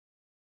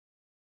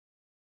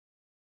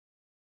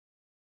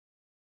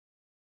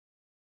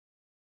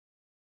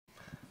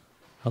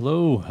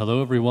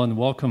Hello everyone.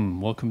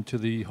 Welcome to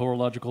the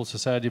Horological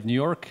Society of New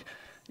York.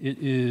 It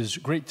is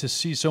great to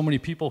see so many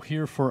people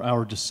here for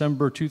our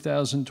December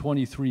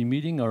 2023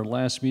 meeting, our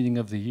last meeting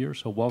of the year,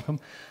 so welcome.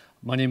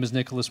 My name is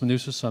Nicholas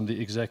Manousis. I'm the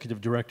Executive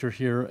Director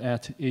here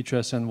at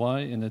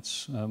HSNY, and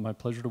it's my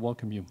pleasure to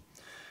welcome you.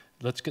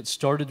 Let's get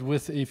started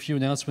with a few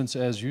announcements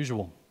as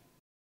usual.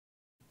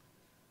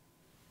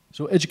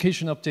 So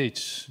education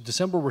updates.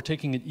 December, we're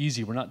taking it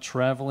easy. We're not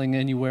traveling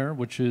anywhere,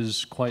 which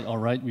is quite all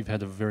right. We've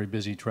had a very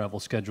busy travel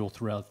schedule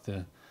throughout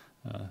the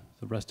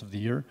rest of the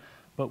year.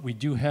 But we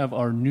do have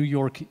our New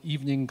York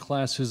evening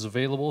classes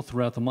available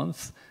throughout the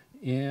month.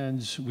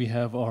 And we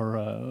have our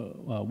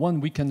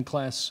one weekend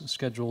class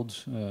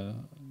scheduled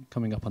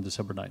coming up on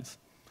December 9th.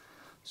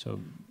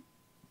 So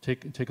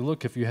take a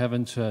look. If you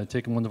haven't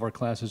taken one of our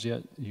classes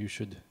yet, you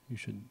should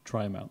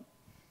try them out.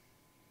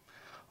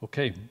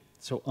 Okay,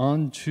 so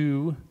on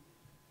to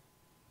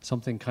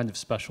something kind of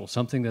special,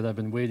 something that I've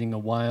been waiting a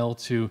while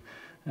to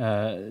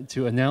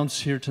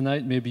announce here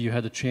tonight. Maybe you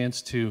had a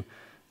chance to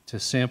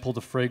sample the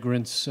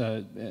fragrance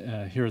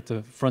here at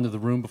the front of the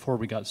room before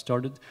we got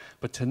started.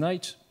 But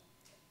tonight,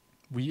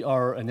 we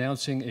are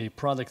announcing a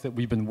product that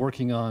we've been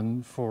working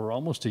on for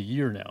almost a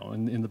year now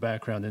in the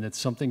background, and it's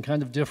something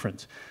kind of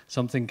different,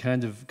 something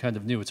kind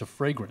of new. It's a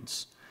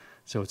fragrance.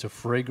 So it's a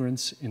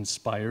fragrance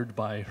inspired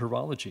by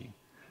horology.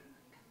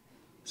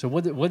 So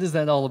what is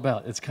that all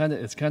about? It's kind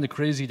of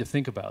crazy to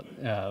think about,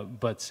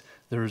 but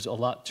there's a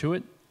lot to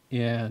it,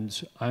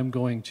 and I'm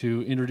going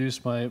to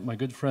introduce my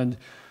good friend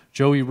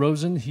Joey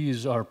Rosen.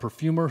 He's our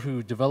perfumer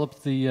who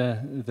developed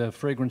the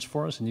fragrance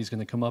for us, and he's going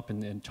to come up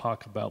and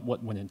talk about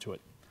what went into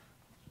it.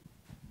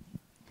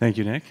 Thank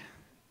you, Nick.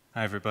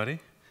 Hi, everybody.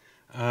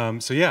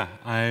 So yeah,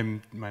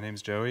 my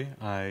name's Joey.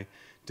 I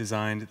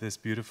designed this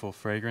beautiful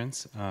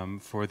fragrance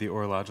for the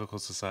Horological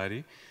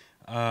Society.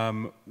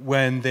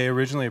 When they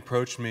originally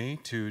approached me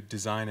to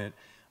design it,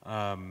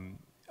 a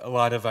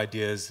lot of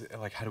ideas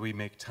like, how do we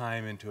make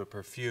time into a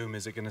perfume?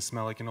 Is it going to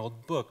smell like an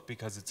old book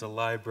because it's a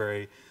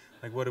library?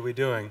 Like, what are we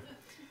doing?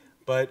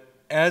 But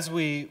as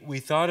we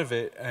thought of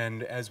it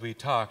and as we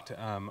talked,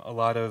 a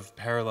lot of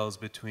parallels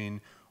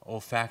between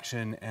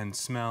olfaction and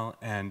smell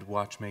and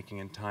watchmaking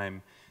and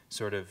time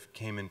sort of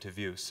came into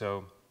view.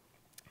 So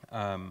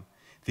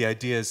the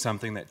idea is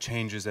something that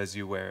changes as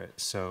you wear it.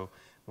 So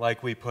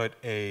like we put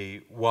a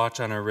watch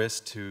on our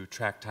wrist to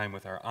track time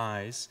with our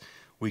eyes,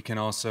 we can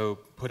also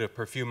put a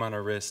perfume on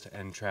our wrist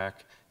and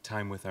track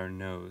time with our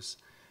nose.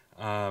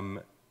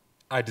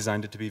 I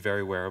designed it to be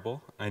very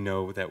wearable. I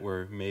know that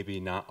we're maybe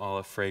not all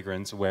a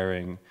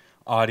fragrance-wearing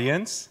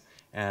audience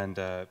and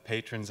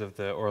patrons of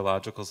the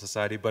Horological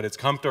Society, but it's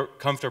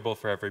comfortable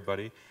for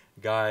everybody.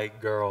 Guy,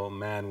 girl,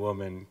 man,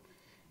 woman,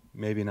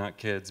 maybe not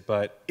kids,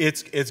 but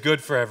it's good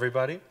for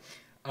everybody.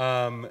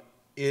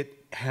 It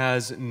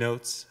has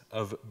notes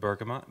of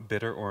bergamot,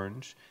 bitter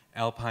orange,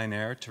 alpine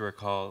air to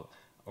recall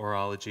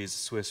horology's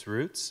Swiss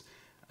roots.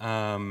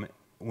 After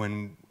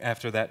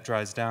that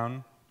dries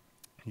down,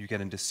 you get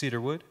into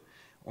cedarwood,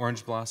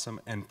 orange blossom,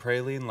 and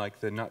praline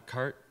like the nut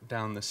cart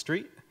down the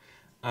street.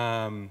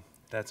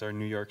 That's our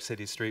New York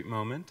City street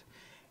moment.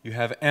 You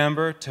have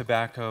amber,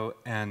 tobacco,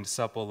 and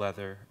supple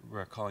leather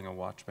recalling a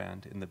watch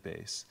band in the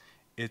base.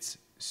 It's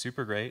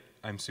super great.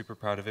 I'm super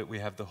proud of it. We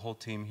have the whole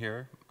team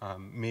here,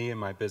 me and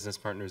my business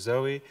partner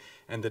Zoe,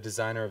 and the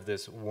designer of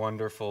this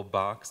wonderful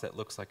box that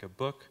looks like a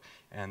book,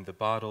 and the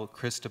bottle.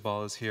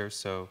 Cristobal is here,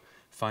 so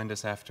find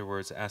us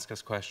afterwards, ask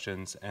us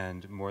questions,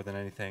 and more than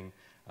anything,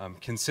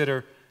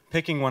 consider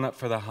picking one up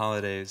for the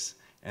holidays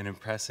and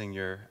impressing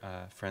your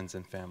friends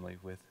and family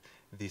with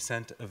the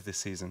scent of the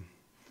season.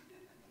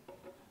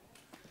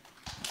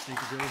 Thank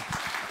you, Joey.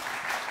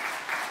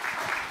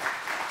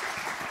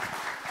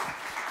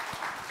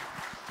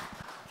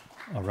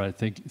 All right,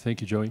 thank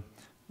you, Joey.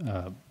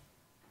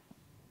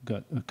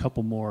 Got a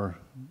couple more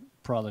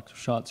product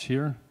shots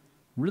here.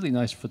 Really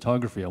nice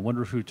photography. I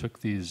wonder who took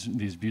these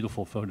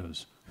beautiful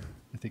photos.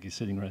 I think he's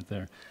sitting right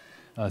there.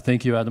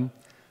 Thank you, Adam.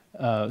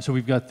 So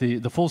we've got the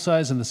full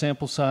size and the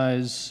sample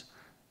size,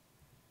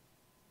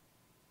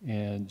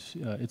 and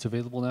it's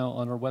available now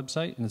on our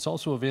website, and it's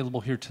also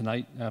available here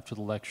tonight after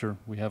the lecture.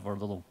 We have our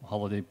little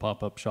holiday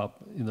pop-up shop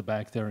in the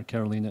back there, and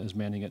Carolina is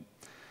manning it.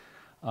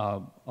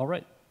 All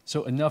right.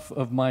 So enough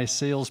of my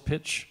sales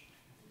pitch.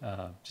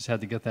 Just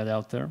had to get that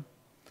out there.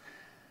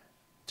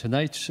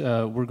 Tonight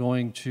we're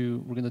going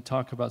to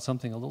talk about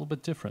something a little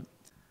bit different.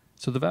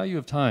 So the value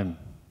of time,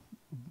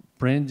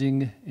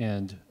 branding,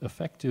 and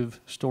effective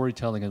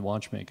storytelling and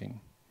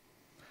watchmaking.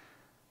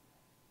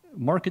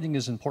 Marketing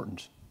is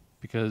important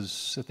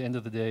because at the end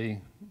of the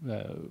day,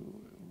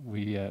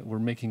 we're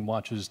making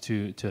watches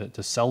to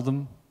sell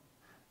them.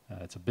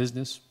 It's a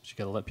business, so you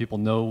got to let people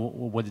know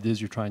what it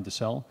is you're trying to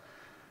sell.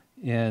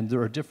 And there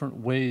are different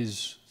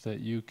ways that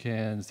you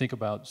can think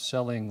about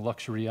selling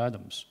luxury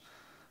items.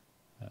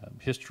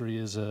 History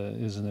is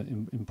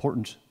an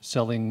important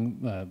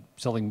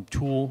selling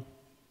tool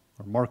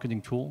or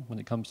marketing tool when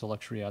it comes to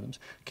luxury items.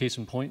 Case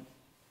in point,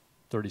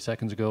 30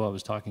 seconds ago I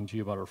was talking to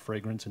you about our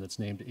fragrance, and it's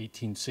named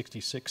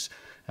 1866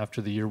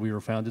 after the year we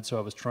were founded. So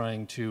I was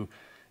trying to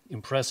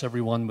impress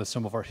everyone with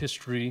some of our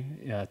history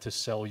to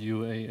sell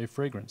you a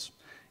fragrance.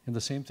 And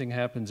the same thing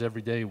happens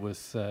every day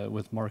with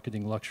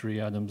marketing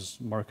luxury items,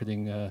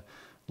 marketing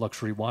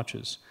luxury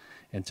watches.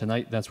 And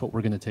tonight, that's what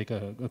we're going to take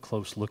a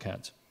close look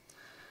at.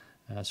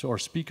 So our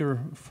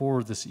speaker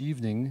for this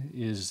evening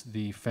is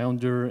the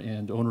founder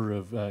and owner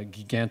of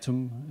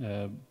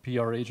Gigantem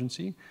PR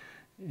agency,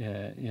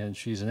 and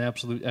she's an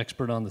absolute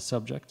expert on the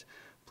subject.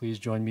 Please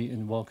join me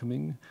in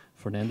welcoming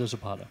Fernanda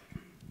Zapata.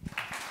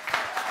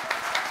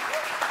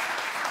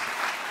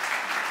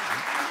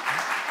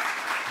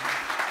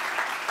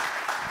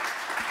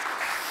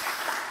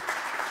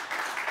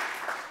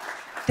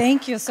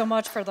 Thank you so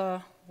much for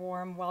the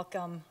warm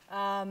welcome.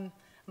 I'm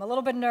a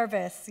little bit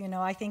nervous. You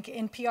know, I think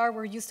in PR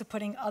we're used to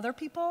putting other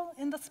people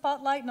in the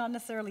spotlight, not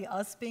necessarily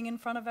us being in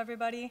front of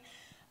everybody.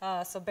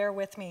 So bear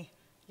with me,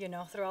 you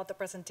know, throughout the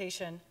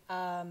presentation.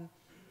 I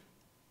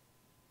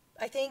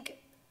think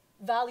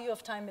value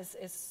of time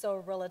is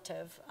so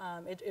relative.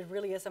 It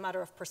really is a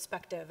matter of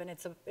perspective, and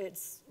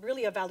it's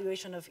really a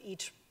valuation of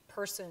each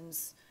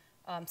person's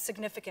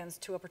significance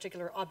to a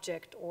particular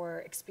object or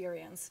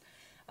experience.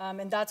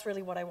 And that's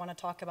really what I want to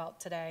talk about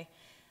today.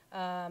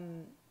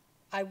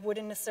 I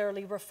wouldn't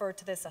necessarily refer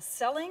to this as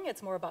selling.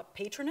 It's more about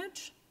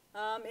patronage,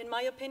 in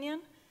my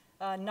opinion.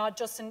 Not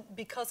just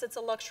because it's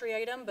a luxury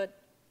item, but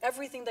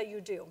everything that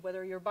you do,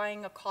 whether you're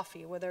buying a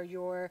coffee, whether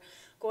you're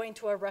going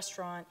to a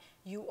restaurant,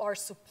 you are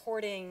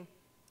supporting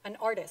an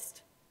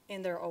artist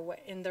in their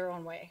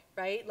own way,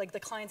 right? Like the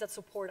clients that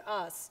support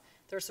us,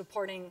 they're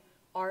supporting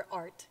our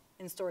art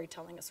in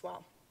storytelling as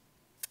well.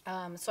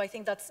 So I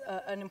think that's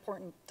an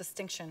important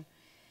distinction.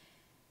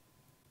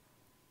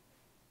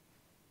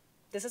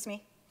 This is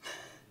me.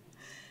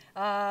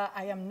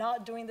 I am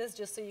not doing this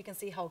just so you can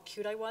see how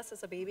cute I was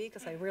as a baby,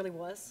 because I really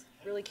was,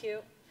 really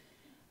cute.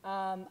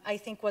 I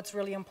think what's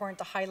really important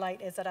to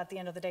highlight is that at the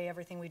end of the day,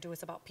 everything we do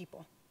is about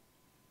people.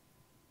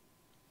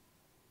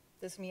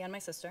 This is me and my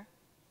sister.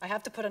 I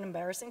have to put an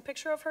embarrassing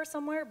picture of her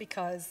somewhere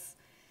because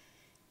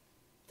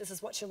this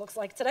is what she looks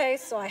like today,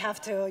 so I have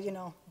to, you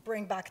know,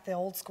 bring back the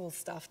old school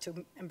stuff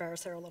to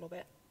embarrass her a little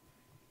bit.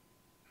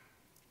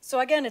 So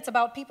again, it's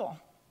about people.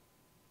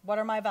 What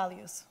are my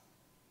values?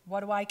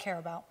 What do I care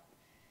about?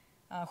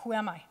 Who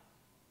am I?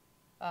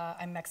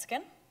 I'm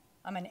Mexican.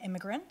 I'm an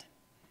immigrant.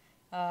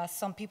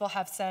 Some people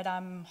have said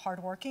I'm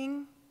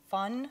hardworking,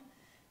 fun,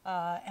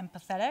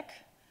 empathetic.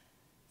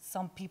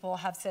 Some people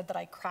have said that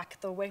I crack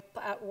the whip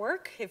at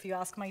work. If you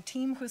ask my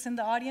team who's in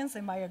the audience,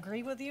 they might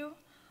agree with you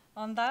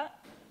on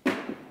that.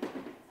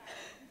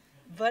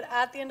 But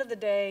at the end of the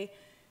day,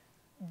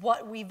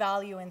 what we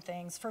value in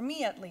things, for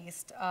me at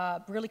least,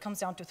 really comes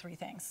down to three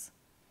things.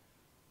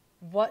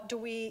 What do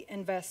we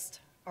invest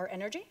our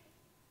energy,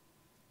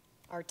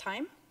 our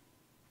time,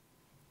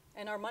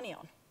 and our money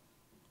on?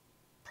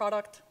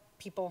 Product,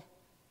 people,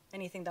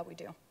 anything that we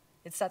do.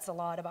 It says a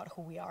lot about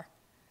who we are.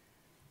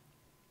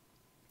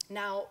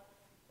 Now,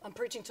 I'm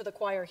preaching to the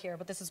choir here,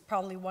 but this is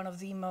probably one of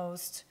the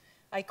most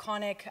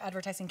iconic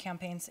advertising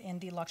campaigns in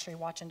the luxury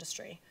watch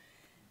industry.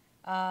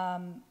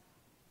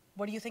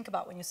 What do you think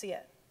about when you see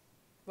it?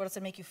 What does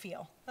it make you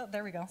feel? Oh,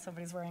 there we go,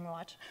 somebody's wearing a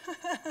watch.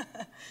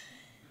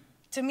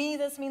 To me,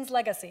 this means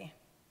legacy.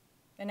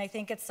 And I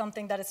think it's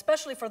something that,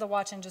 especially for the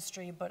watch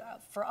industry,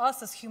 but for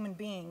us as human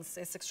beings,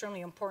 is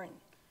extremely important.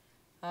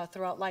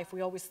 Throughout life,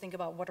 we always think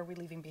about what are we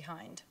leaving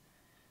behind.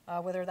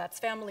 Whether that's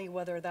family,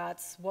 whether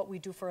that's what we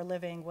do for a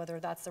living,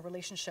 whether that's the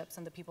relationships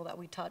and the people that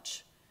we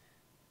touch.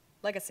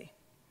 Legacy.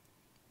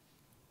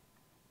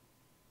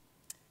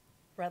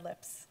 Red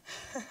lips.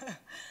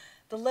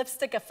 The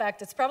lipstick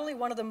effect, it's probably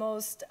one of the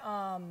most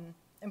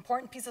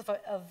important pieces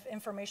of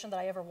information that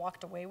I ever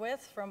walked away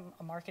with from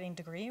a marketing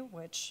degree,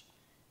 which,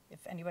 if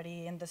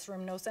anybody in this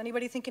room knows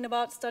anybody thinking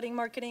about studying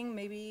marketing,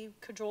 maybe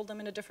cajole them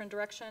in a different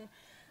direction.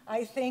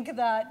 I think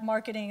that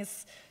marketing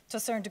is, to a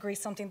certain degree,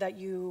 something that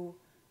you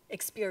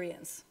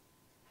experience.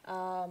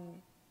 Now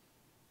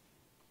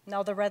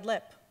the red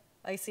lip.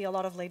 I see a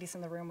lot of ladies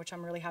in the room, which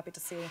I'm really happy to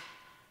see.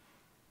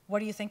 What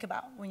do you think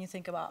about when you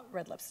think about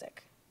red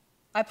lipstick?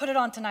 I put it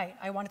on tonight.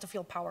 I want it to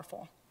feel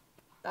powerful.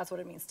 That's what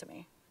it means to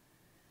me.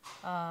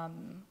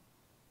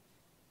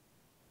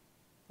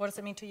 What does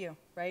it mean to you,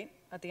 right?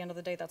 At the end of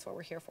the day, that's what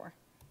we're here for.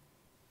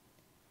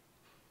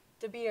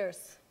 De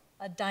Beers,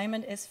 a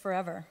diamond is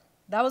forever.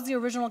 That was the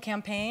original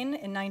campaign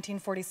in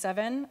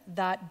 1947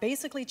 that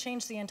basically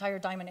changed the entire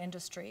diamond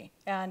industry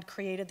and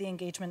created the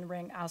engagement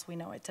ring as we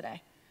know it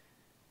today.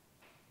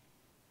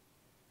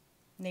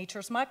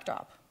 Nature's mic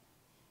drop,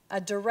 a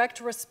direct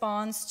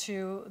response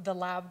to the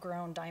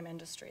lab-grown diamond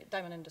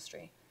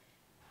industry.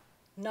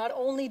 Not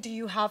only do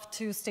you have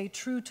to stay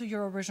true to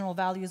your original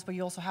values, but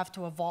you also have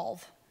to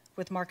evolve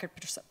with market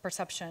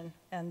perception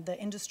and the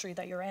industry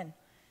that you're in,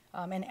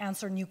 and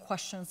answer new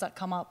questions that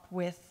come up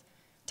with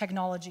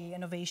technology,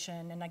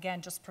 innovation, and again,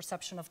 just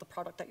perception of the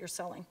product that you're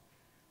selling.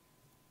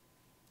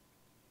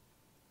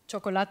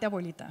 Chocolate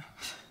abuelita.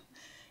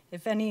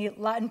 If any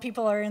Latin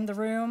people are in the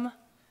room,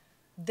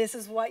 this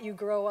is what you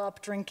grow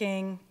up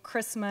drinking.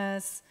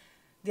 Christmas,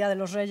 Dia de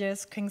los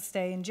Reyes, King's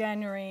Day in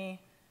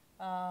January.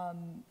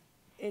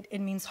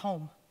 it means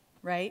home,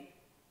 right?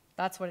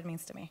 That's what it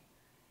means to me.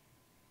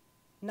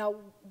 Now,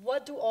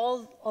 what do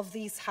all of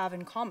these have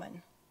in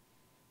common?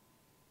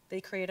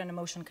 They create an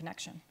emotion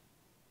connection.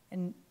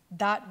 And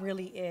that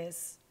really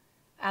is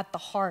at the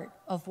heart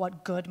of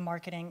what good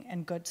marketing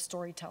and good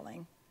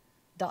storytelling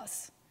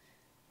does.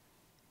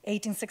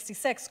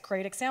 1866,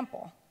 great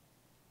example.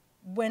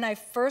 When I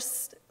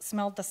first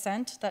smelled the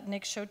scent that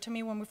Nick showed to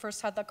me when we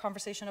first had that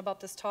conversation about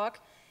this talk,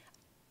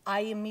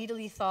 I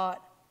immediately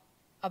thought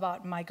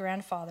about my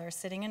grandfather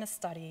sitting in a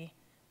study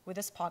with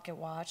his pocket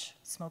watch,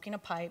 smoking a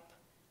pipe,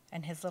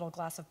 and his little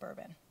glass of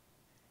bourbon.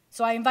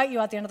 So I invite you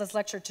at the end of this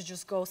lecture to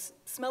just go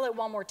smell it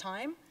one more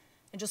time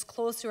and just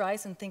close your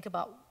eyes and think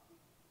about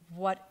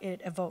what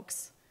it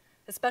evokes.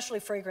 Especially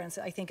fragrance,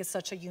 I think, is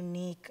such a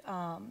unique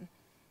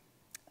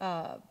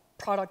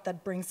product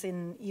that brings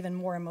in even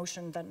more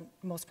emotion than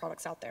most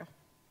products out there.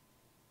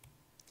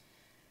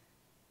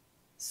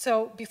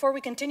 So before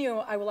we continue,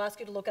 I will ask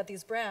you to look at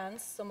these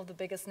brands, some of the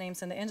biggest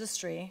names in the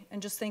industry,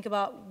 and just think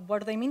about, what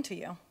do they mean to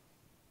you?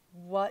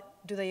 What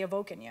do they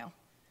evoke in you?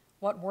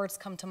 What words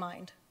come to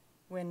mind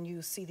when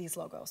you see these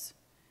logos?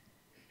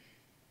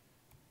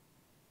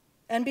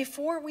 And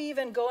before we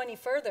even go any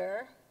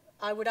further,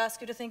 I would ask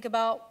you to think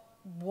about,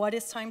 what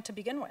is time to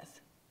begin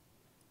with?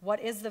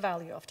 What is the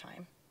value of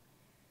time?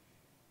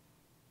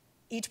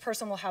 Each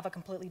person will have a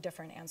completely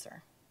different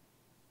answer.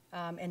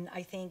 And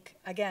I think,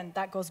 again,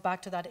 that goes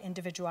back to that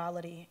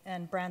individuality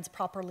and brands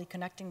properly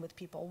connecting with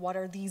people. What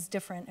are these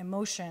different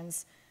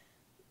emotions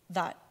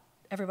that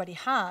everybody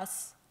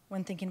has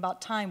when thinking about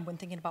time, when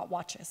thinking about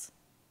watches?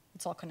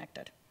 It's all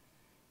connected.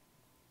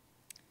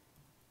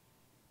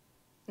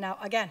 Now,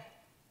 again,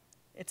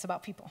 it's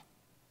about people,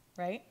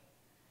 right?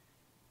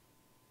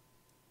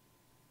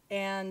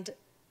 And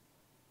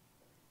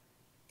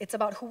it's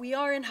about who we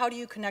are and how do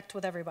you connect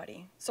with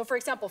everybody. So for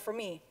example, for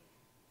me,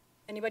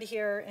 anybody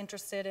here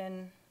interested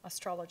in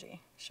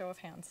astrology? Show of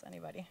hands,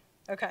 anybody?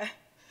 Okay.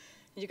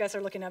 You guys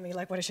are looking at me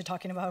like, what is she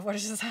talking about? What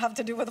does this have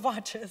to do with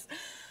watches?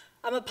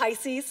 I'm a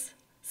Pisces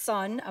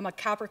sun, I'm a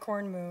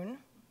Capricorn moon.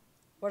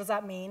 What does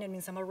that mean? It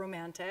means I'm a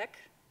romantic.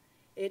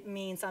 It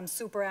means I'm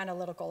super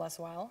analytical as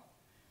well.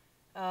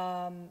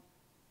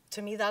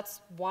 To me,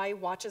 that's why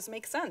watches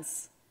make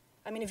sense.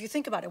 I mean, if you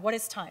think about it, what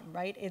is time,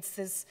 right? It's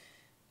this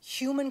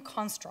human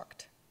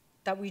construct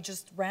that we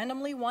just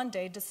randomly one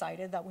day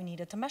decided that we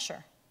needed to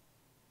measure.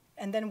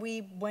 And then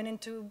we went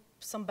into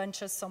some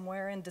benches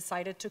somewhere and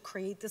decided to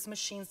create these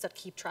machines that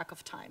keep track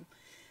of time.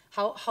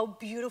 How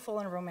beautiful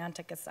and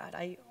romantic is that?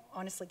 I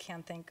honestly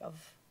can't think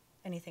of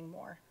anything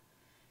more.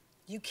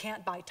 You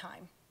can't buy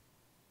time.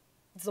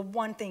 It's the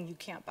one thing you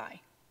can't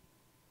buy.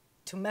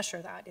 To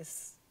measure that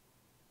is,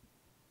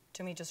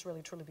 to me, just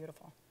really, truly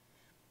beautiful.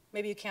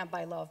 Maybe you can't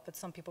buy love, but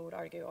some people would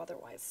argue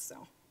otherwise.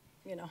 So,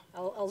 you know,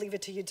 I'll leave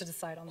it to you to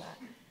decide on that.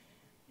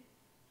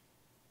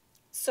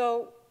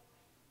 So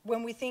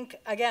when we think,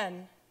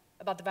 again,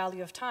 about the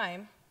value of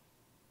time,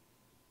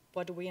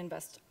 what do we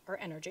invest our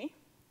energy,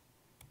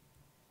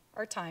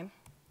 our time,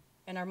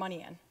 and our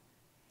money in?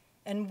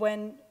 And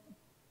when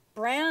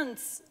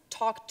brands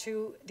talk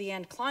to the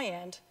end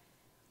client,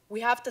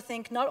 we have to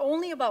think not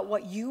only about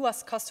what you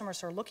as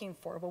customers are looking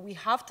for, but we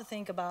have to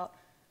think about,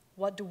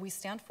 what do we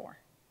stand for?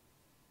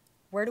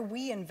 Where do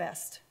we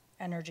invest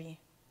energy,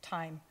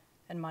 time,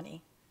 and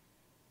money?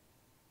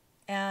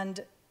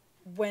 And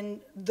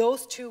when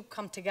those two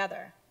come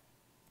together,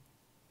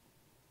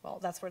 well,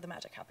 that's where the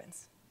magic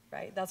happens,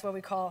 right? That's what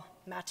we call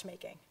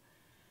matchmaking.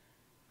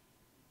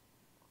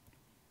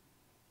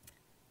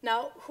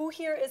 Now, who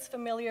here is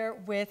familiar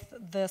with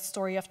the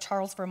story of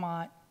Charles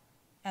Vermont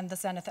and the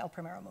Zenith El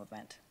Primero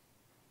movement?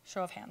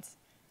 Show of hands.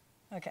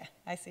 Okay,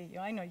 I see you.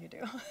 I know you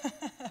do.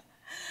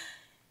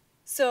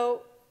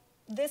 So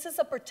this is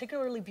a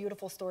particularly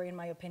beautiful story, in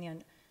my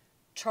opinion.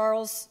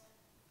 Charles,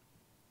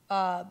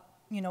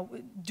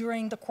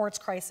 during the quartz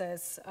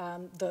crisis,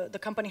 the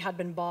company had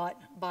been bought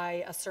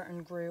by a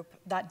certain group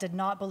that did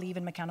not believe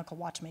in mechanical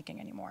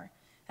watchmaking anymore.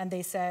 And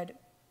they said,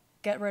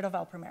 get rid of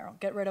El Primero.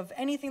 Get rid of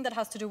anything that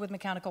has to do with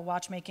mechanical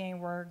watchmaking.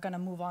 We're going to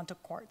move on to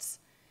quartz.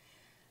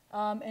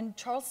 And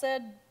Charles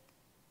said,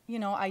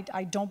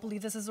 I don't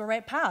believe this is the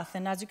right path.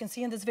 And as you can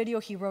see in this video,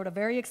 he wrote a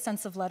very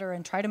extensive letter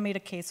and tried to make a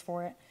case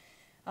for it.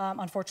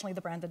 Unfortunately,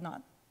 the brand did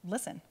not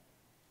listen.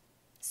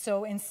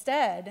 So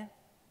instead,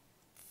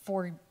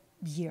 for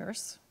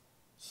years,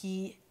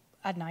 he,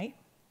 at night,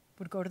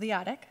 would go to the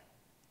attic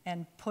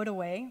and put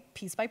away,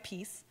 piece by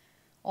piece,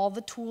 all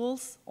the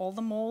tools, all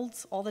the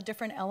molds, all the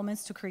different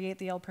elements to create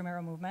the El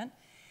Primero movement.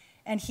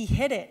 And he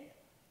hid it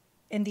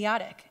in the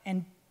attic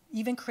and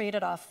even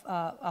created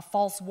a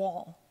false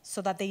wall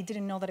so that they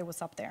didn't know that it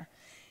was up there.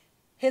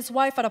 His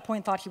wife, at a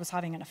point, thought he was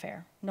having an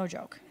affair. No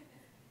joke.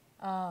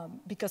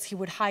 Because he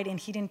would hide, and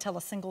he didn't tell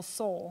a single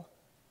soul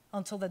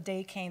until the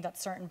day came that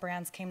certain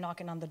brands came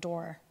knocking on the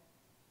door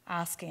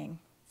asking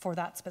for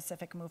that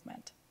specific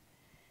movement.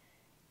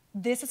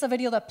 This is a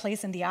video that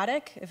plays in the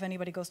attic. If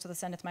anybody goes to the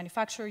Zenith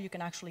manufacturer, you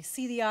can actually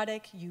see the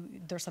attic.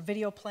 There's a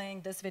video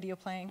playing, this video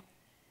playing.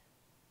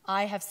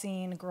 I have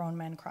seen grown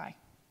men cry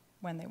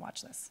when they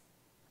watch this.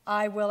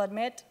 I will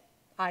admit,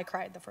 I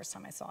cried the first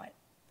time I saw it.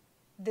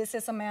 This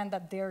is a man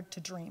that dared to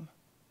dream.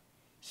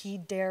 He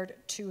dared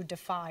to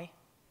defy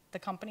the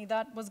company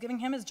that was giving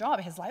him his job,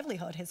 his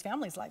livelihood, his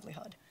family's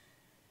livelihood,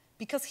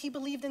 because he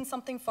believed in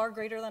something far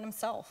greater than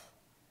himself.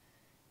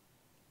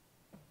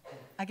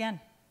 Again,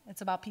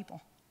 it's about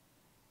people.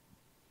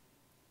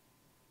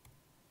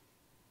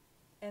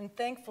 And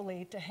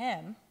thankfully to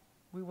him,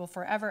 we will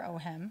forever owe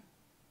him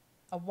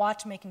a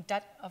watchmaking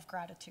debt of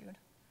gratitude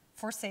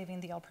for saving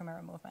the El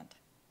Primero movement.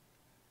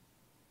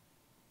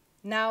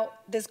 Now,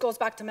 this goes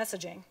back to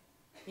messaging.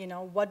 You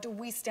know, what do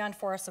we stand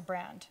for as a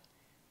brand?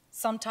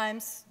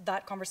 Sometimes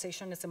that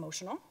conversation is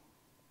emotional.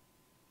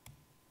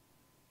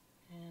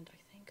 And I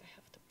think I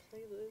have to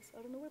play this.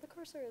 I don't know where the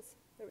cursor is.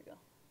 There we go.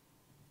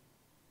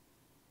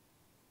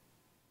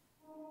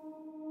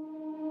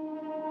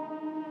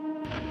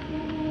 Thank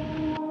you.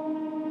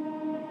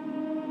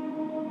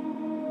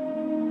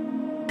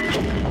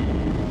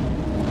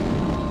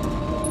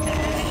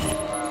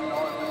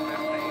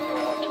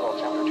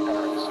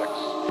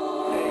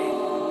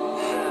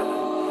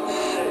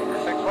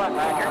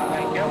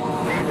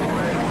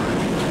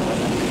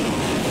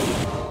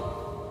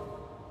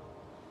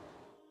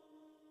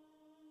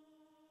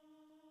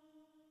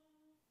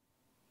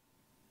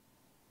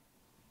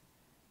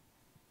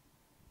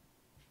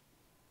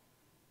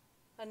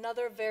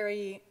 Another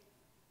very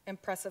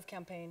impressive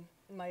campaign,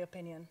 in my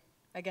opinion.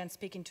 Again,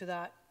 speaking to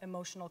that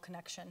emotional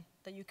connection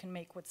that you can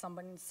make with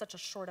someone in such a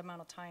short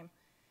amount of time.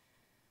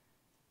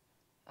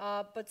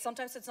 But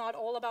sometimes it's not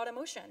all about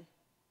emotion,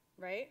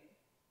 right?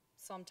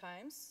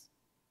 Sometimes.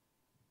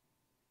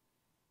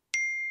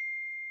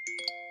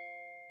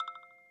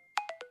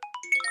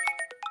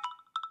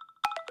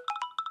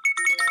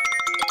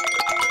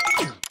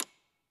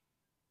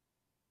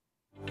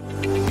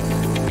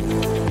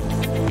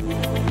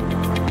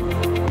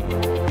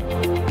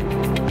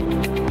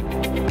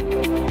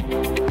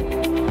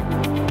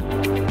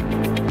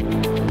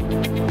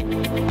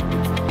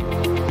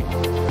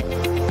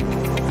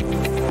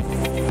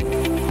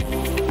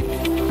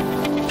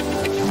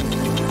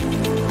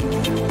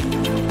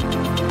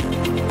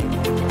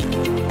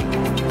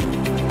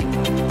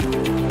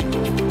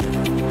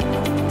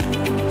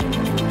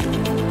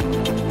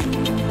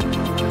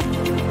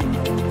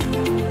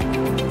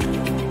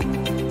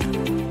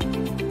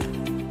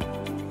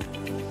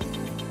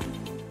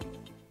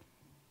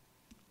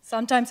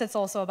 Sometimes it's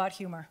also about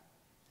humor.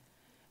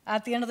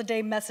 At the end of the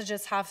day,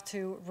 messages have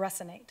to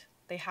resonate.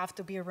 They have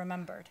to be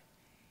remembered.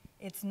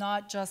 It's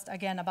not just,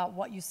 again, about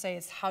what you say,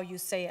 it's how you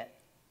say it.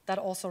 That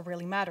also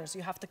really matters.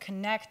 You have to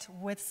connect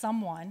with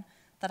someone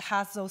that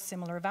has those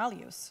similar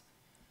values.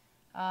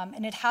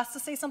 And it has to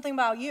say something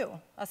about you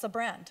as a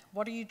brand.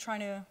 What are you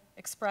trying to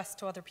express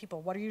to other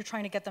people? What are you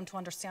trying to get them to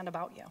understand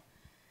about you?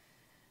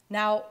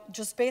 Now,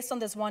 just based on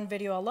this one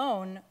video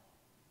alone,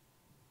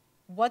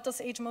 what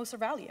does Age Moser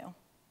value?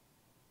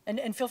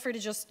 And feel free to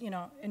just,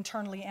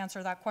 internally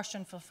answer that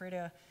question. Feel free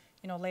to,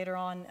 later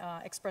on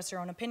express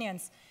your own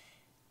opinions.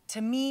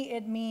 To me,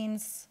 it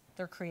means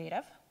they're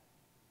creative.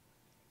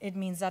 It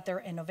means that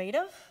they're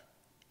innovative.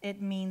 It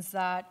means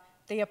that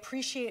they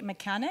appreciate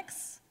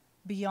mechanics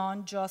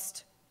beyond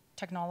just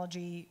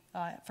technology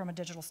from a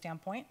digital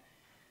standpoint.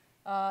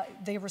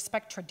 They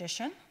respect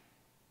tradition,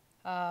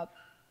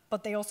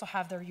 but they also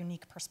have their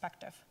unique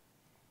perspective.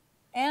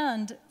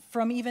 And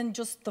from even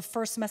just the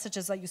first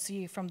messages that you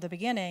see from the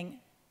beginning,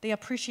 they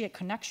appreciate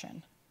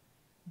connection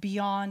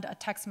beyond a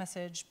text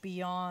message,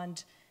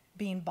 beyond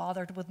being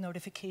bothered with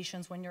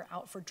notifications when you're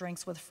out for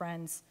drinks with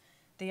friends.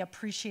 They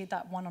appreciate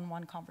that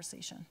one-on-one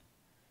conversation.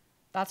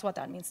 That's what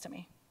that means to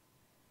me.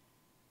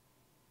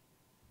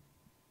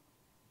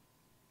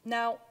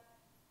 Now,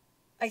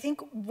 I think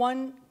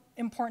one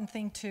important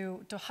thing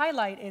to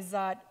highlight is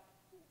that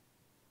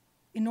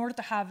in order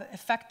to have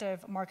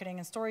effective marketing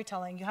and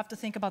storytelling, you have to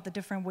think about the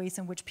different ways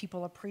in which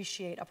people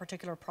appreciate a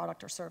particular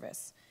product or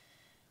service.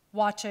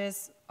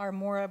 Watches are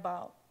more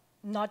about,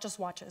 not just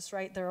watches,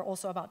 right? They're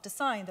also about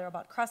design, they're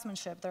about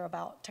craftsmanship, they're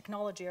about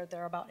technology, or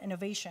they're about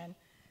innovation.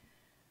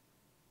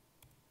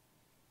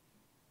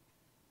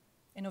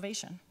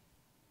 Innovation.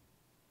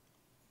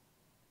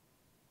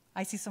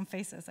 I see some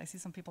faces, I see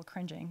some people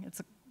cringing. It's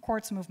a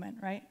quartz movement,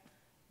 right?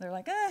 They're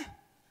like,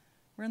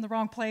 we're in the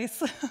wrong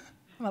place.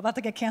 I'm about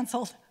to get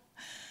canceled.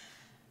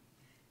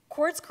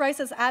 Quartz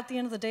crisis, at the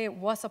end of the day,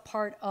 was a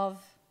part of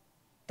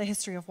the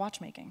history of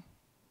watchmaking.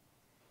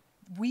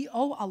 We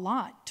owe a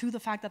lot to the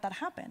fact that that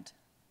happened.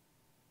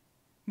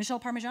 Michel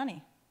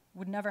Parmigiani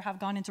would never have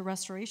gone into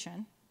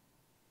restoration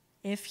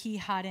if he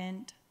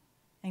hadn't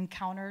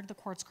encountered the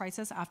quartz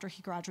crisis after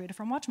he graduated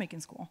from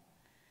watchmaking school.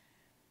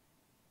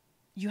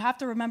 You have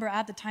to remember,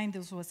 at the time,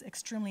 this was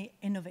extremely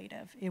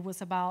innovative. It was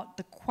about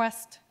the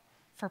quest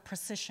for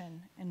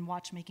precision in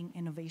watchmaking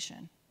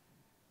innovation.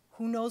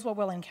 Who knows what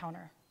we'll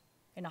encounter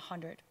in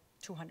 100,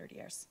 200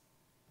 years?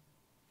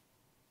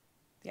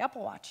 The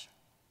Apple Watch.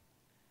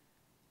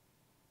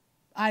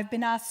 I've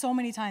been asked so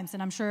many times,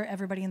 and I'm sure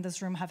everybody in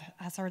this room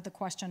has heard the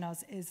question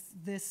of, is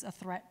this a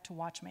threat to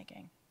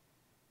watchmaking?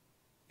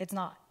 It's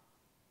not.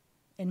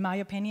 In my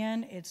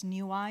opinion, it's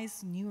new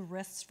eyes, new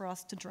wrists for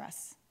us to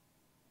dress.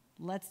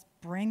 Let's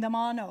bring them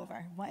on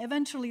over. Well,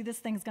 eventually, this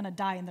thing's going to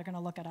die, and they're going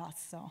to look at us.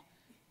 So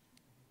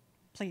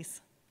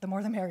please, the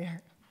more the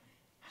merrier.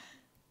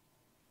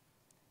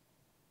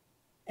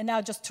 And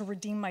now just to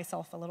redeem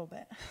myself a little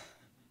bit.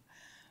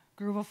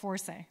 Gruva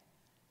Force.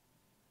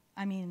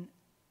 I mean,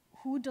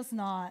 who does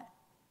not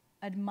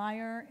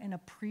admire and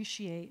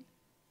appreciate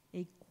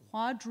a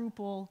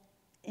quadruple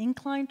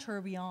incline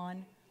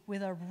tourbillon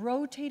with a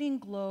rotating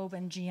globe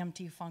and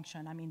GMT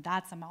function? I mean,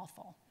 that's a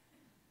mouthful.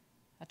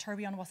 A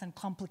tourbillon wasn't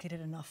complicated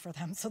enough for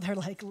them, so they're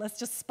like, let's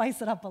just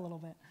spice it up a little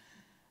bit.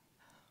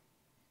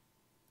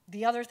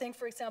 The other thing,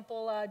 for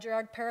example,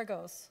 Gerard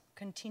Perregaux's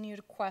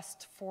continued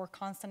quest for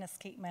constant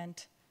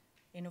escapement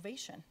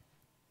innovation.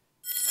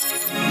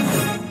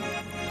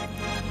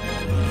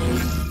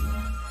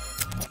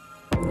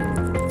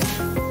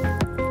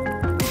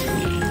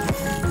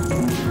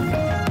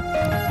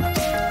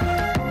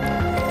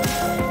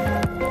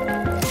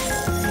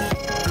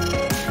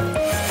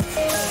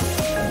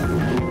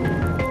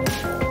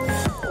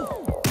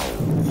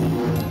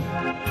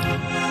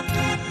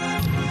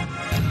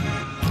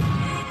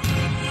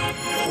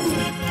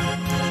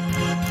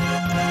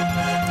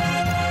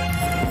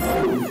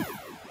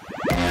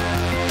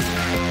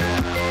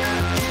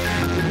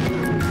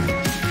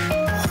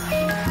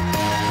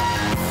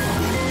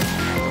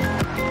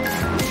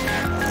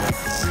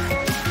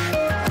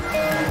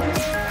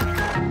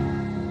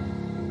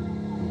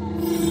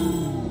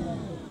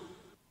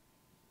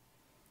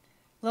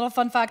 Little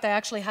fun fact, I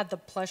actually had the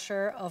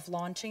pleasure of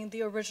launching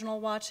the original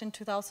watch in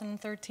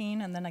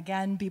 2013, and then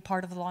again be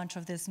part of the launch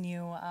of this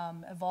new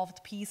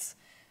evolved piece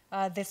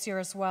this year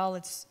as well.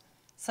 It's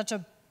such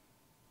a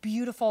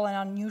beautiful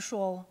and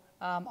unusual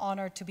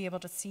honor to be able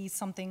to see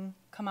something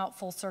come out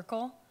full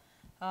circle.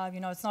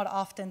 It's not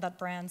often that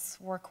brands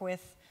work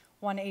with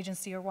one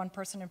agency or one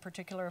person in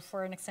particular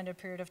for an extended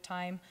period of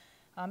time.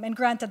 And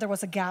granted, there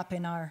was a gap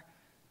in our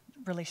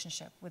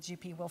relationship with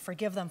GP. We'll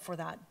forgive them for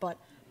that, but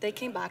they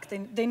came back.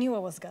 They knew it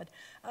was good.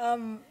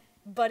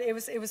 But it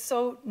was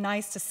so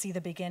nice to see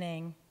the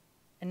beginning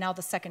and now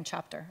the second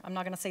chapter. I'm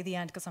not going to say the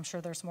end because I'm sure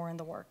there's more in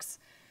the works.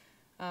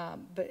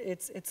 But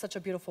it's such a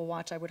beautiful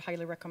watch. I would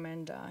highly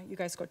recommend you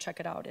guys go check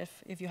it out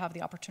if you have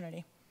the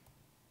opportunity.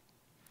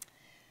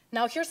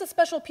 Now, here's a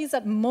special piece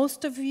that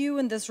most of you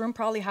in this room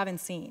probably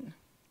haven't seen.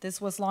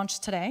 This was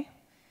launched today.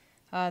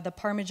 The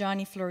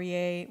Parmigiani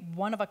Fleurier,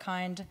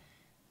 one-of-a-kind,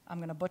 I'm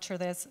going to butcher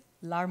this,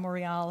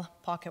 L'Armorial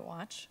pocket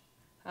watch.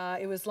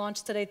 It was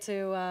launched today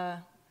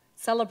to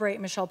celebrate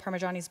Michel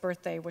Parmigiani's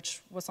birthday,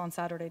 which was on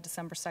Saturday,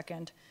 December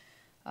 2nd.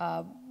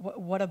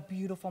 What a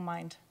beautiful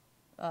mind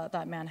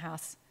that man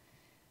has.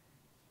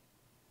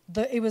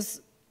 It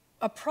was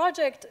a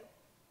project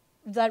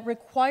that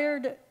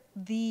required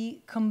the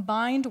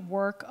combined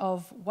work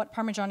of what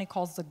Parmigiani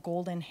calls the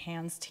golden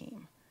hands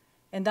team.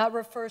 And that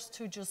refers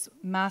to just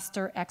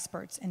master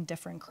experts in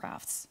different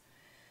crafts.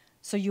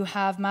 So you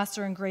have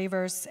master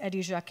engravers,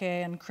 Eddie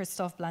Jacquet and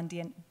Christophe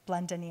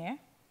Blandenier.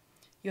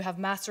 You have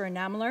master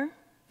enameler,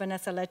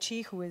 Vanessa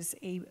Lecci, who is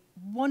a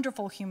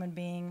wonderful human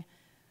being.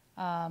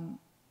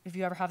 If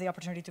you ever have the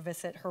opportunity to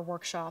visit her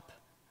workshop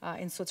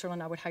in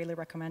Switzerland, I would highly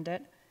recommend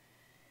it.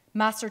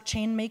 Master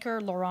chain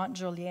maker, Laurent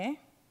Joliet,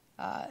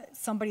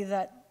 somebody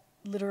that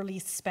literally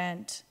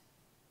spent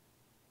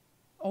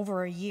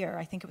over a year,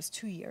 I think it was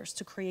 2 years,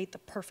 to create the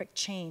perfect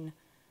chain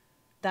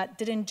that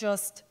didn't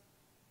just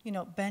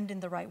bend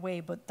in the right way,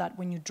 but that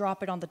when you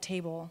drop it on the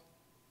table,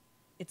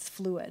 it's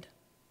fluid.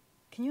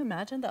 Can you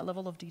imagine that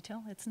level of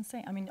detail? It's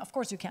insane. I mean, of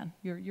course you can.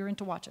 You're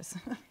into watches.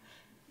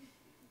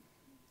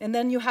 And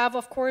then you have,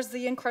 of course,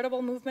 the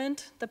incredible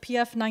movement, the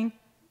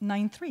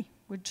PF993,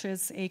 which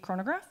is a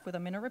chronograph with a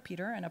minute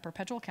repeater and a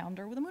perpetual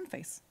calendar with a moon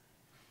face.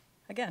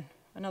 Again,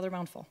 another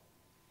mouthful.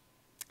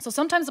 So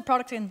sometimes the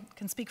product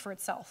can speak for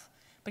itself.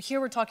 But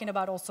here we're talking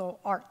about also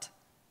art.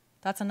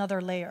 That's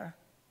another layer,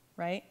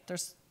 right?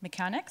 There's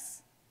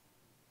mechanics,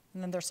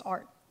 and then there's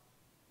art.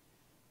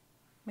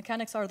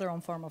 Mechanics are their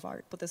own form of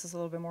art, but this is a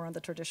little bit more on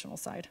the traditional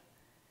side.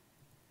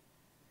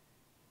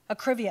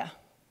 Acrivia.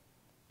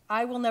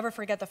 I will never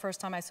forget the first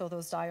time I saw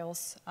those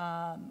dials.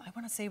 I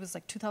want to say it was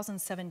like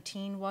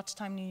 2017 Watch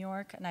Time New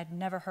York, and I'd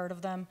never heard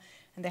of them.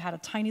 And they had a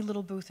tiny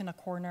little booth in a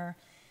corner,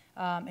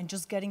 and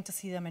just getting to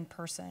see them in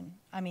person.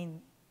 I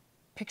mean,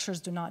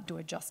 pictures do not do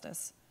it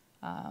justice.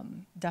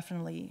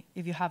 Definitely,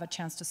 if you have a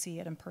chance to see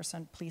it in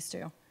person, please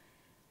do.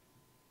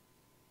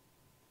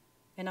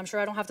 And I'm sure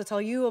I don't have to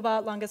tell you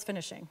about longest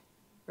finishing,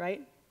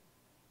 right?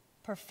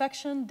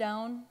 Perfection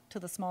down to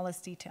the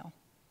smallest detail.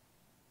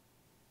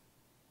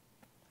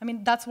 I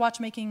mean, that's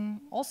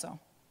watchmaking also,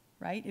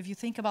 right? If you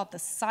think about the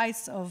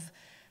size of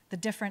the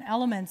different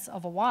elements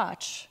of a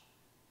watch,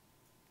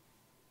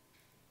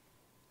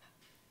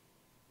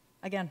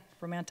 again,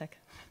 romantic.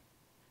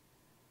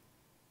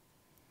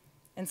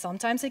 And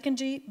sometimes it can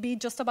be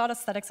just about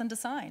aesthetics and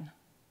design.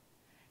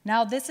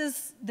 Now, this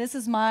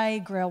is my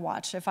grail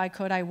watch. If I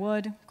could, I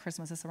would.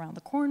 Christmas is around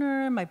the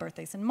corner. My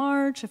birthday's in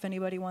March. If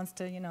anybody wants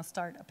to,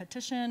 start a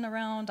petition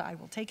around, I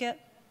will take it.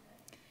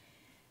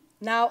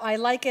 Now, I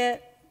like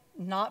it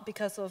not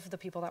because of the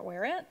people that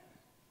wear it.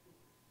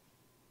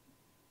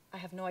 I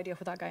have no idea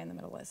who that guy in the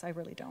middle is. I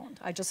really don't.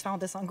 I just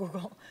found this on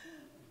Google.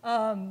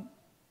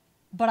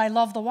 But I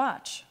love the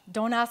watch.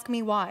 Don't ask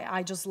me why.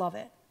 I just love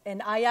it.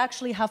 And I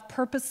actually have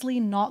purposely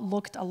not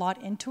looked a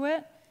lot into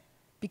it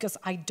because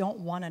I don't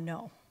want to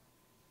know.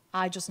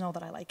 I just know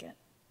that I like it.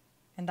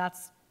 And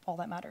that's all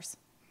that matters.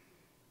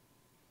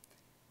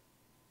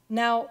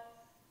 Now,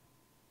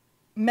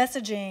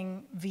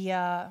 messaging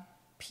via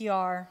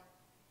PR,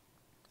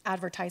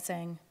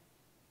 advertising,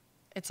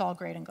 it's all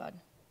great and good.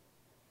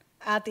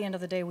 At the end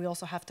of the day, we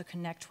also have to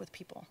connect with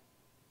people.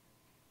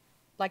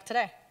 Like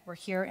today, we're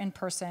here in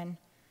person.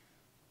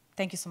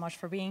 Thank you so much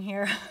for being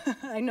here.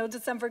 I know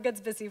December gets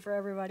busy for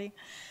everybody.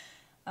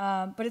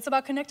 But it's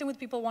about connecting with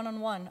people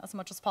one-on-one as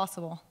much as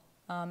possible,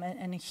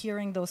 and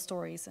hearing those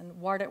stories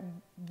and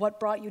what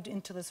brought you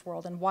into this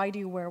world and why do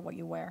you wear what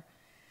you wear.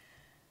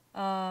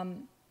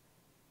 And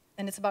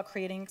it's about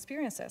creating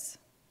experiences.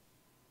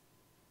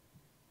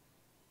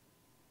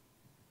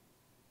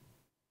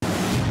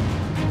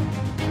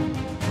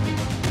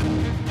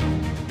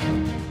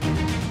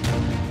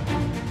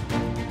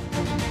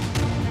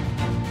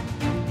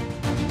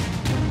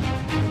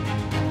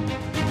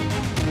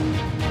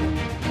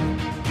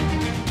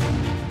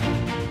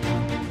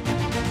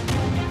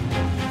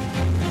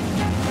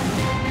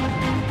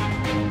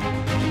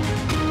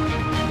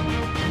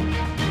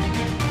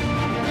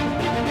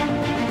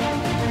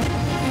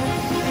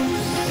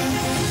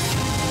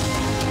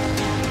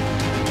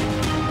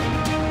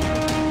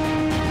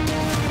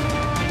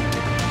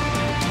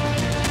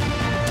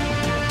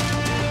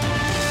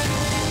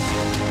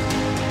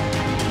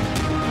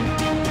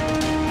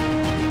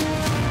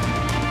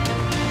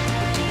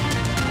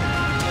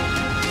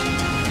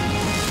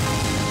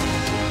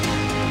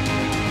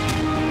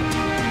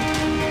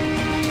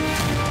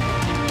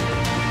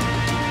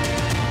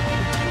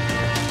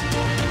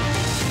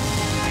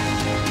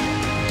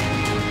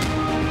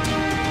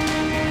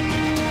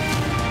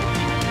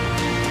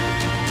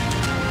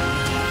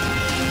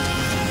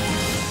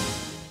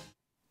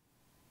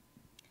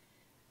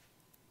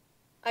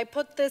 I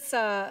put this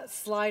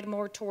slide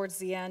more towards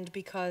the end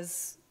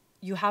because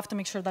you have to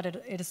make sure that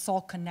it is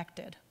all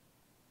connected,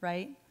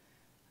 right?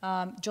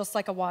 Just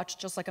like a watch,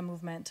 just like a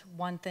movement,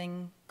 one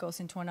thing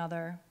goes into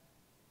another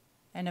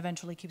and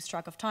eventually keeps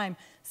track of time.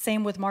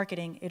 Same with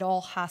marketing. It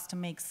all has to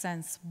make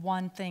sense.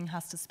 One thing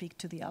has to speak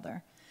to the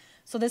other.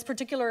 So this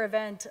particular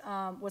event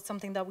was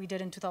something that we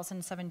did in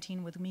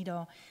 2017 with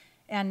Mido,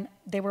 and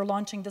they were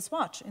launching this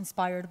watch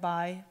inspired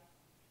by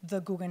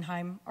the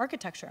Guggenheim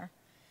architecture.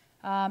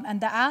 And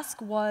the ask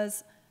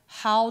was,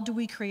 how do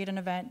we create an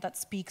event that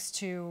speaks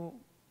to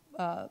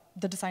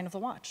the design of the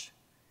watch?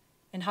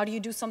 And how do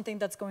you do something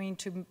that's going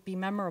to be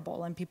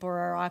memorable and people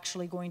are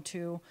actually going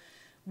to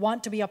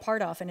want to be a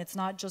part of? And it's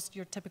not just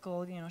your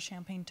typical,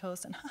 champagne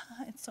toast and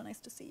it's so nice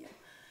to see you.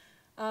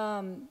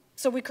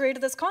 So we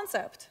created this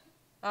concept,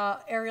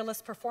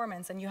 aerialist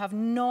performance, and you have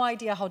no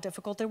idea how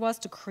difficult it was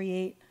to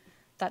create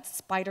that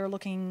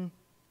spider-looking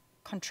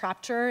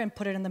contrapture and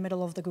put it in the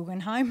middle of the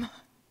Guggenheim.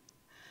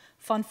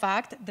 Fun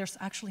fact, there's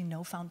actually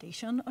no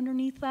foundation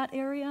underneath that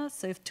area,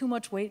 so if too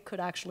much weight could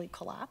actually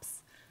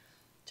collapse.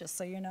 Just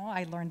so you know,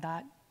 I learned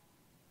that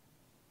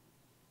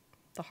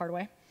the hard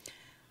way.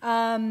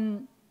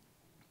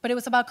 But it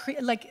was about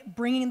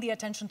bringing the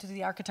attention to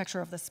the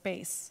architecture of the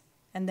space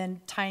and then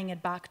tying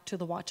it back to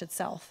the watch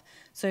itself.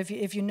 So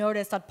if you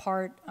notice that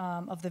part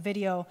of the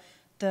video,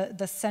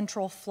 the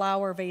central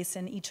flower vase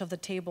in each of the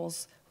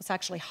tables was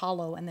actually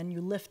hollow, and then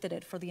you lifted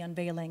it for the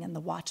unveiling, and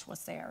the watch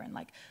was there, and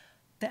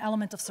the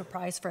element of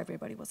surprise for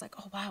everybody was like,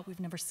 oh, wow,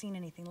 we've never seen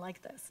anything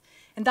like this.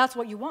 And that's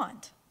what you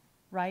want,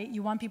 right?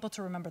 You want people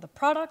to remember the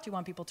product. You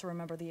want people to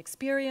remember the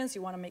experience.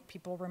 You want to make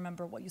people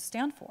remember what you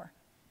stand for.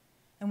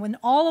 And when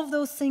all of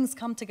those things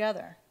come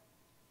together,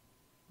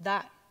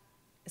 that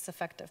is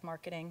effective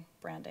marketing,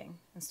 branding,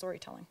 and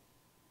storytelling.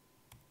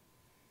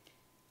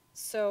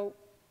 So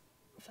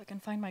if I can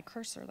find my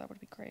cursor, that would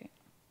be great.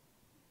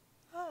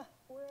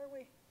 Where are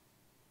we?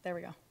 There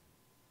we go.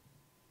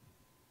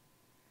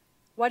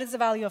 What is the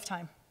value of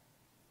time?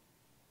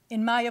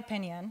 In my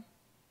opinion,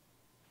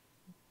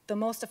 the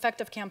most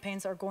effective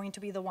campaigns are going to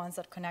be the ones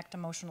that connect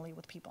emotionally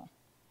with people.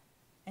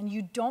 And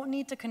you don't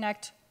need to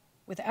connect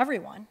with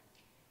everyone.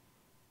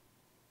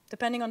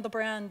 Depending on the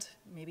brand,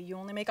 maybe you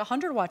only make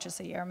 100 watches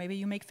a year, maybe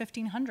you make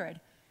 1,500.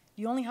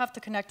 You only have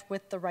to connect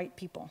with the right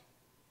people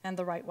and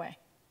the right way.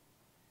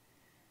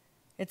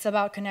 It's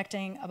about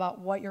connecting about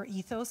what your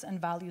ethos and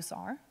values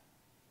are.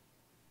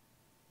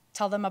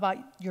 Tell them about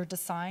your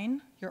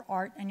design, your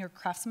art, and your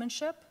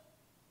craftsmanship.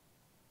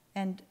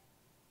 And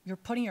you're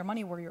putting your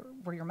money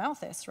where your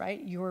mouth is,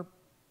 right? You're,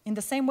 in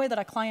the same way that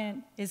a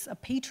client is a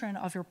patron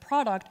of your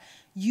product,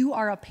 you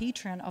are a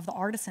patron of the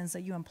artisans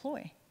that you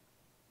employ.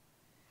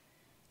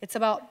 It's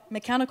about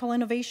mechanical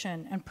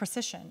innovation and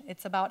precision.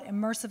 It's about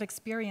immersive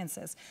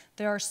experiences.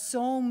 There are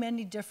so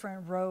many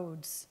different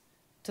roads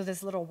to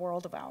this little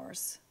world of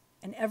ours,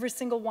 and every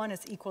single one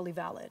is equally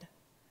valid.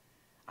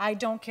 I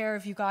don't care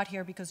if you got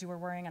here because you were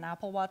wearing an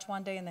Apple Watch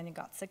one day and then you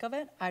got sick of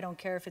it. I don't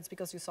care if it's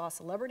because you saw a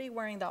celebrity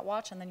wearing that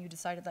watch and then you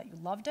decided that you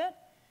loved it.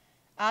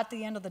 At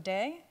the end of the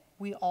day,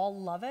 we all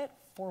love it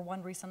for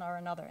one reason or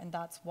another, and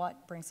that's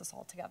what brings us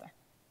all together.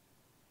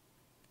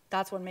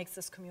 That's what makes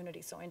this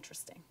community so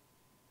interesting.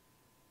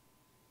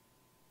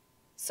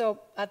 So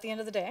at the end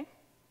of the day,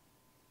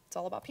 it's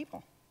all about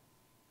people.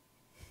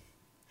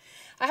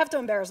 I have to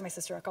embarrass my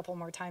sister a couple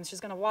more times. She's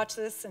going to watch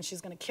this and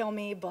she's going to kill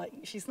me, but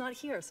she's not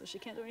here, so she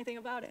can't do anything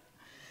about it.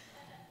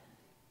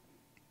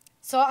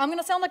 So I'm going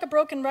to sound like a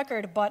broken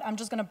record, but I'm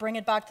just going to bring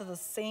it back to the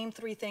same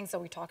three things that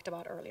we talked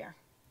about earlier.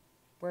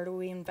 Where do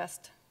we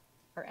invest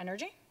our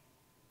energy?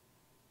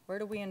 Where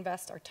do we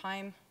invest our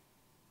time?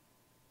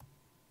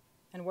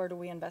 And where do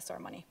we invest our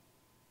money?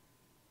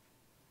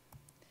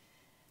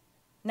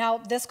 Now,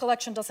 this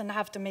collection doesn't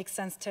have to make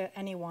sense to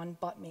anyone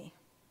but me.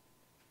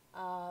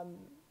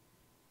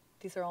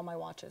 These are all my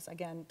watches.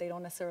 Again, they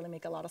don't necessarily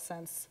make a lot of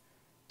sense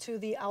to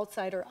the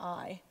outsider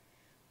eye.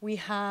 We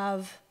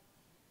have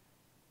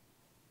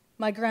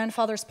my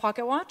grandfather's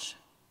pocket watch.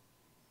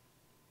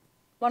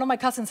 One of my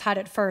cousins had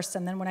it first,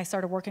 and then when I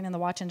started working in the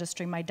watch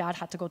industry, my dad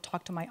had to go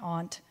talk to my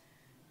aunt,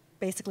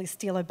 basically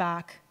steal it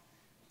back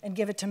and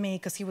give it to me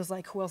because he was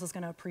like, who else is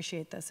going to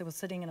appreciate this? It was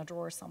sitting in a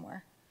drawer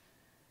somewhere.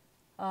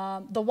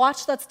 The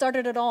watch that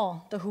started it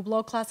all, the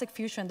Hublot Classic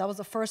Fusion, that was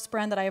the first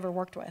brand that I ever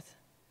worked with.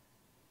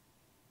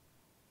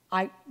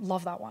 I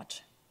love that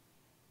watch.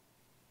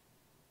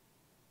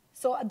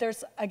 So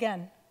there's,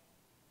 again,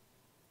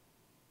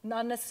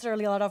 not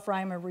necessarily a lot of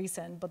rhyme or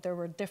reason, but there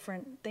were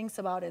different things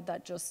about it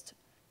that just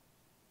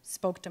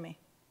spoke to me.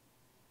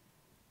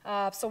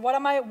 So what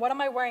am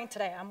I wearing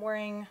today? I'm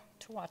wearing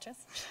two watches.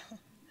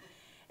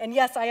 And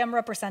yes, I'm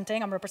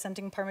representing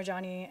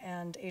Parmigiani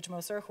and H.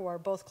 Moser, who are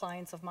both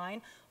clients of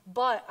mine,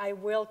 but I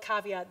will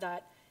caveat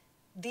that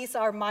these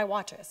are my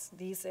watches.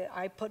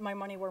 I put my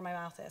money where my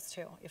mouth is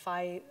too. If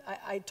I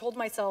told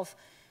myself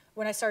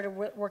when I started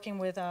working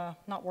with,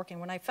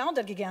 when I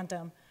founded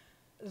Gigantem,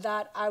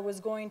 that I was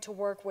going to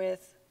work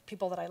with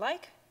people that I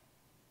like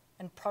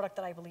and product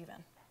that I believe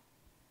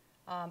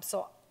in.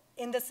 So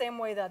in the same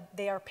way that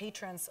they are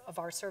patrons of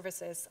our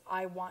services,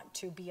 I want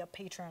to be a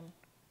patron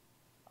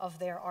of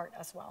their art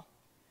as well.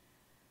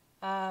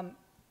 I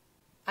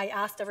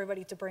asked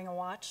everybody to bring a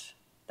watch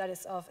that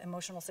is of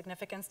emotional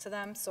significance to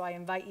them, so I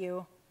invite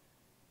you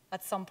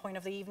at some point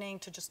of the evening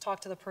to just talk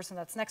to the person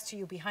that's next to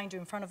you, behind you,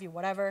 in front of you,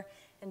 whatever,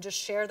 and just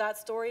share that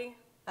story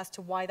as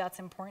to why that's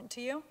important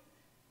to you.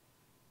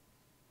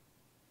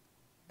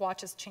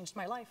 Watch has changed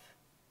my life.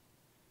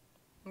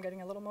 I'm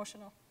getting a little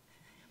emotional.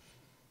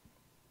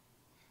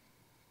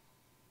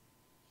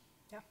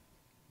 Yeah.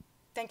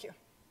 Thank you.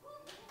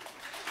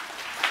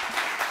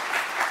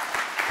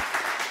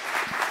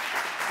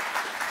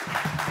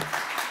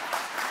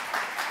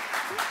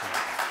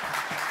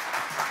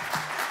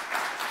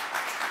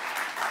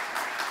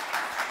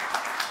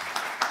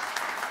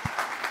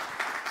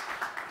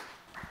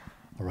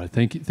 All right,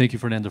 thank you,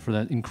 Fernanda, for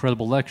that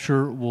incredible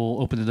lecture.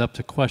 We'll open it up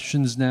to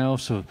questions now,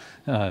 so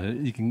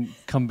you can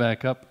come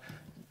back up.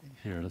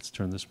 Here, let's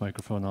turn this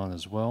microphone on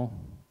as well,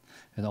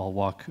 and I'll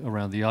walk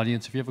around the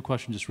audience. If you have a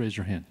question, just raise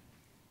your hand.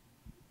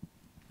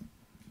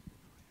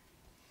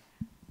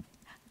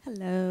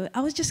 Hello. I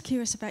was just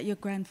curious about your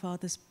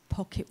grandfather's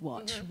pocket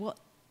watch. Mm-hmm. What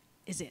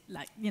is it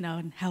like,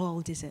 and how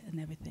old is it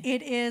and everything?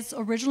 It is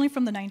originally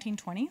from the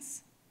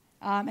 1920s.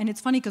 And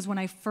it's funny because when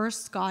I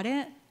first got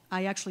it,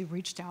 I actually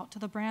reached out to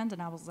the brand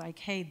and I was like,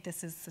 hey,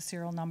 this is the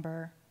serial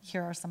number.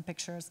 Here are some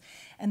pictures.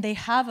 And they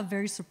have a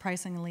very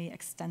surprisingly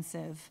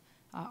extensive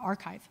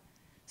archive.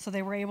 So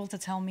they were able to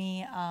tell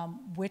me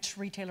which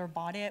retailer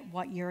bought it,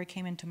 what year it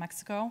came into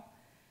Mexico,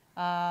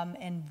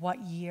 and what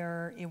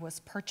year it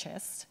was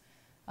purchased.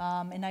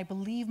 And I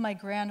believe my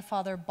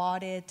grandfather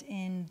bought it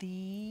in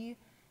the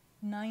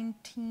late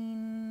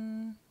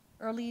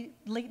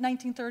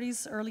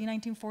 1930s, early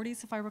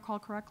 1940s, if I recall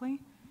correctly.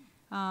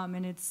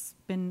 And it's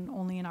been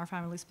only in our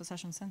family's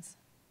possession since.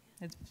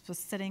 It was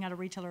sitting at a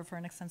retailer for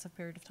an extensive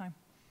period of time.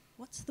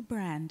 What's the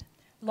brand?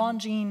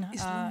 Longines.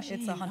 Longines.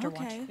 It's a hunter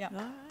watch. Yeah.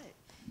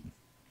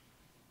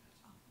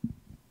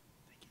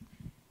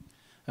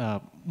 All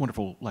right.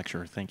 Wonderful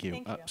lecture. Thank you.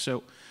 Thank you.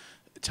 So,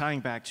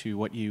 tying back to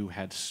what you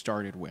had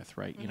started with,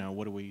 right? Mm-hmm.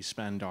 What do we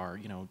spend our,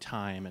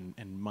 time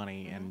and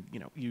money, mm-hmm. and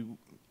you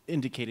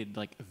indicated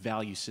like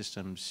value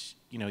systems.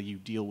 You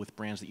deal with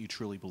brands that you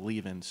truly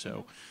believe in. So.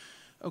 Mm-hmm.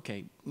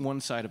 Okay,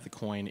 one side of the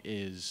coin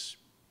is,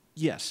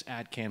 yes,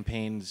 ad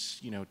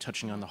campaigns,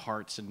 touching on the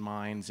hearts and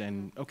minds,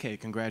 and okay,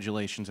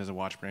 congratulations as a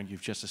watch brand,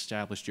 you've just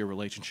established your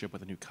relationship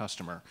with a new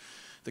customer.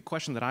 The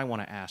question that I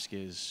want to ask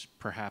is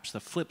perhaps the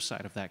flip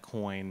side of that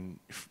coin,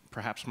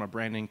 perhaps from a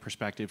branding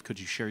perspective, could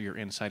you share your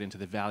insight into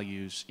the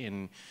values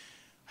in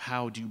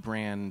how do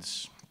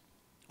brands,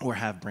 or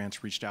have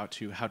brands reached out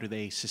to, how do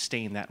they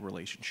sustain that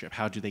relationship?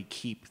 How do they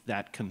keep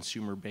that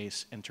consumer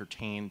base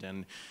entertained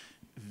and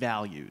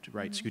valued,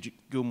 right? Mm-hmm. So could you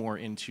go more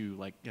into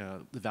like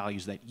the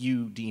values that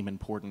you deem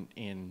important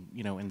in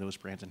in those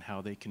brands and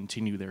how they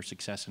continue their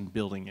success in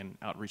building and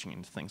outreaching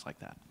into things like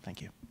that?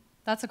 Thank you.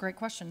 That's a great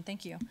question.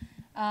 Thank you.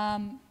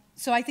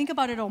 So I think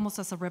about it almost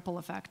as a ripple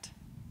effect.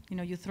 You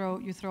know, you throw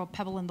a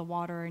pebble in the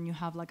water and you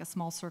have like a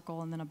small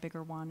circle and then a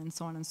bigger one and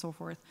so on and so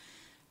forth.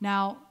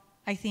 Now,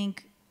 I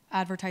think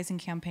advertising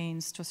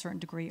campaigns to a certain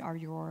degree are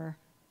your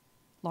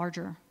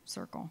larger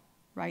circle,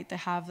 right? They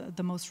have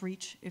the most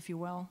reach, if you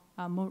will.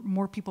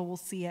 More people will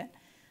see it.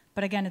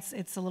 But again,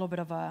 it's a little bit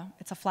of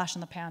it's a flash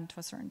in the pan to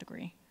a certain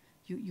degree.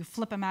 You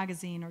flip a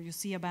magazine or you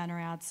see a banner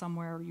ad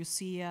somewhere or you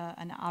see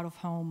an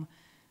out-of-home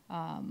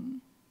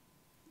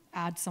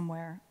ad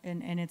somewhere,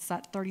 and it's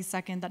that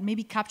 30-second that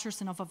maybe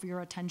captures enough of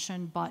your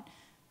attention but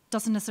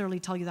doesn't necessarily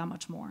tell you that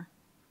much more,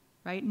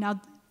 right?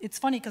 Now, it's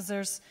funny because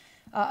there's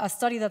a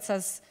study that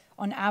says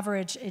on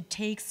average it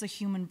takes the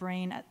human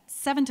brain at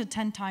 7 to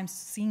 10 times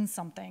seeing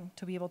something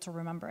to be able to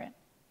remember it.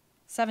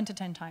 7 to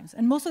 10 times.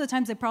 And most of the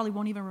times they probably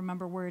won't even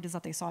remember where it is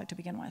that they saw it to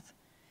begin with.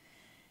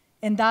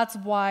 And that's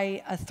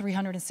why a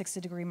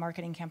 360-degree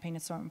marketing campaign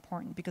is so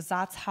important, because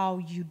that's how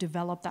you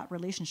develop that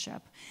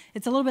relationship.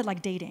 It's a little bit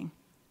like dating.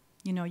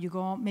 You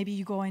know, maybe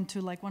you go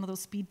into like one of those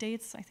speed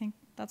dates, I think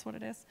that's what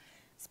it is.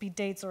 Speed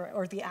dates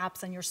or the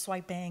apps, and you're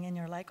swiping and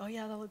you're like, oh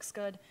yeah, that looks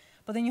good.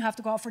 But then you have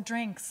to go out for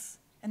drinks,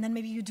 and then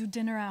maybe you do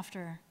dinner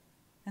after.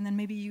 And then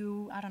maybe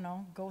you, I don't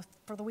know, go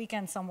for the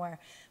weekend somewhere.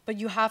 But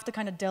you have to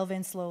kind of delve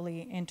in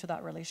slowly into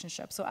that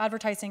relationship. So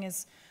advertising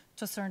is,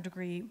 to a certain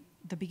degree,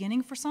 the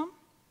beginning for some.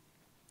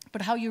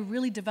 But how you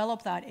really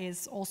develop that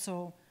is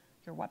also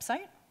your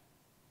website.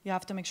 You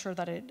have to make sure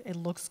that it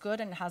looks good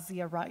and has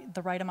the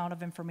right amount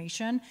of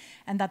information,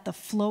 and that the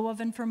flow of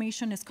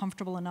information is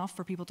comfortable enough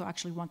for people to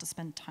actually want to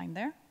spend time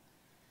there.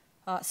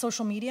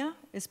 Social media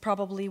is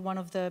probably one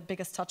of the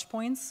biggest touch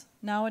points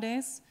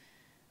nowadays.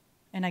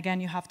 And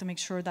again, you have to make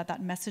sure that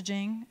that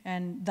messaging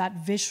and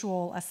that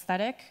visual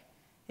aesthetic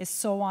is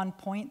so on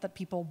point that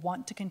people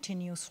want to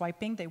continue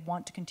swiping, they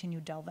want to continue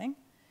delving.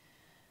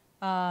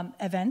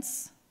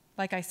 Events.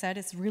 Like I said,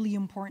 it's really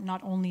important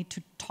not only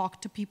to talk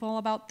to people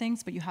about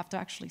things, but you have to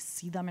actually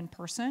see them in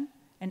person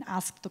and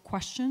ask the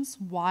questions.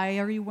 Why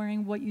are you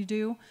wearing what you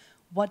do?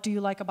 What do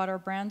you like about our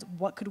brand?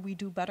 What could we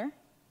do better?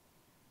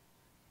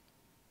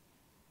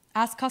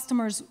 As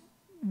customers,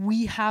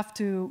 we have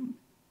to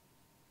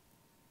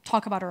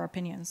talk about our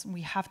opinions.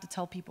 We have to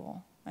tell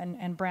people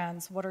and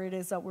brands what it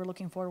is that we're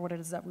looking for, what it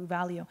is that we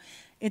value.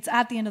 It's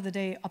at the end of the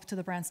day up to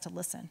the brands to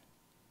listen.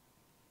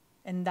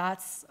 And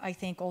that's, I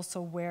think,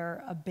 also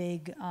where a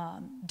big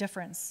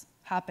difference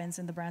happens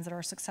in the brands that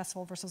are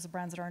successful versus the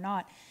brands that are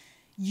not.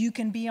 You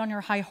can be on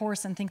your high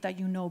horse and think that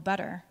you know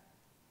better.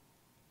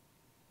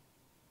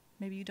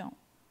 Maybe you don't.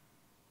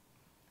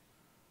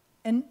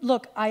 And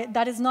look,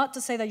 that is not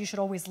to say that you should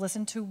always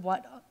listen to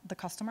what the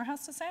customer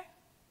has to say.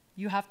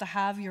 You have to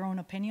have your own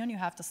opinion. You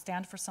have to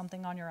stand for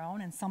something on your own,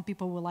 and some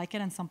people will like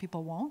it and some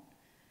people won't.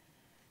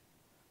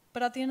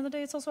 But at the end of the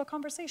day, it's also a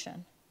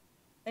conversation.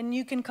 And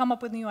you can come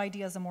up with new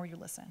ideas the more you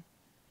listen.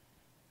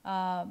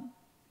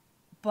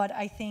 But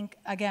I think,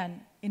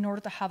 again, in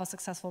order to have a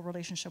successful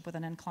relationship with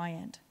an end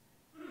client,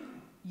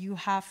 you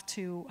have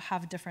to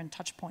have different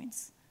touch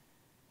points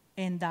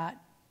in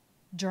that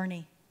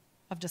journey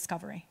of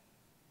discovery.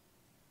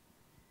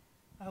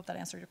 I hope that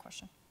answered your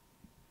question.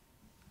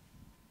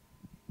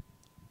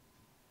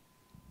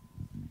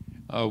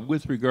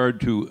 With regard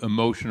to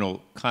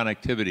emotional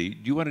connectivity,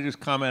 do you want to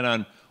just comment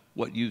on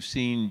what you've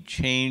seen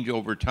change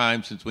over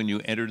time since when you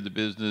entered the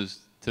business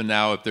to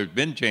now, if there's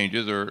been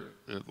changes or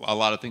a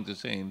lot of things the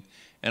same?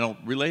 And a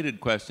related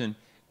question,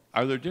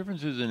 are there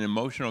differences in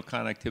emotional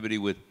connectivity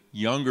with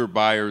younger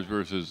buyers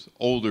versus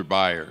older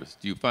buyers?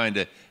 Do you find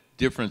a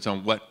difference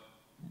on what,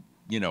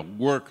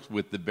 works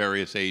with the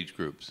various age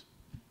groups?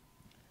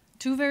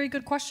 Two very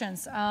good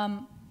questions.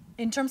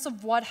 In terms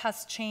of what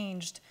has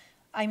changed,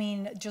 I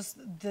mean, just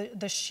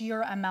the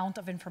sheer amount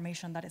of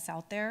information that is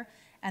out there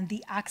and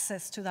the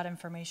access to that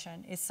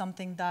information is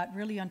something that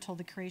really, until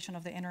the creation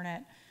of the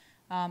internet,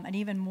 and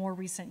even more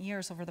recent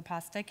years over the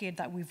past decade,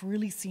 that we've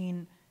really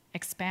seen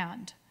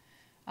expand.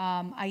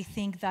 I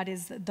think that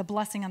is the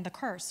blessing and the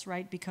curse,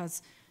 right?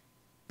 Because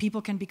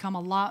people can become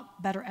a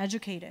lot better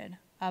educated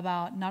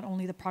about not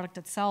only the product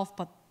itself,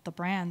 but the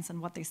brands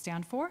and what they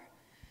stand for.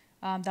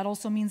 That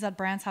also means that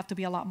brands have to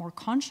be a lot more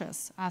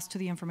conscious as to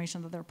the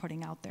information that they're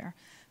putting out there.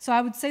 So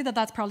I would say that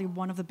that's probably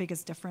one of the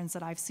biggest differences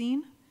that I've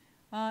seen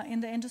in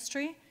the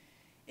industry.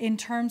 In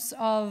terms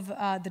of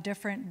the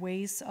different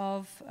ways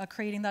of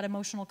creating that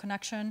emotional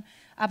connection,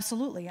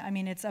 absolutely. I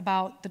mean, it's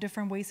about the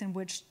different ways in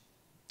which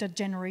the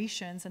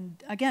generations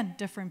and, again,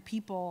 different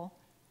people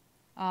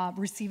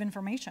receive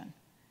information.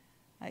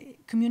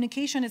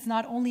 Communication is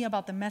not only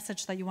about the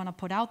message that you want to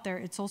put out there,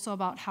 it's also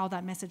about how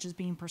that message is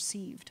being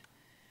perceived.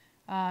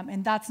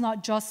 And that's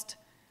not just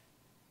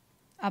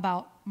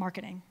about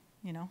marketing,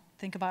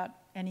 Think about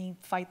any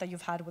fight that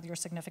you've had with your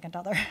significant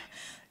other.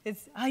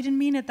 I didn't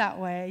mean it that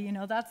way,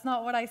 that's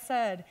not what I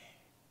said.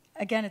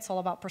 Again, it's all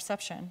about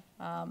perception.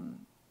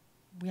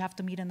 We have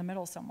to meet in the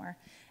middle somewhere.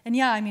 And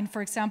yeah, I mean,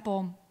 for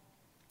example,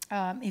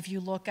 if you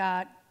look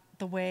at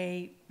the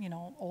way,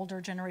 older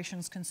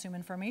generations consume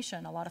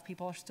information, a lot of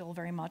people are still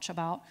very much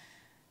about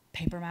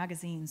paper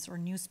magazines or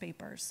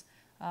newspapers.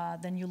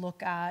 Then you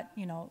look at,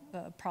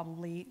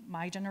 probably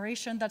my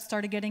generation that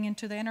started getting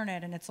into the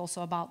internet, and it's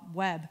also about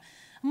web.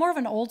 I'm more of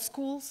an old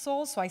school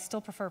soul, so I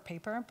still prefer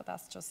paper, but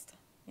that's just,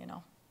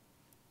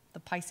 the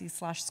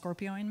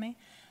Pisces/Scorpio in me.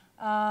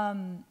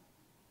 And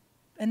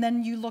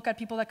then you look at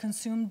people that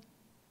consume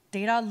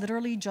data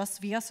literally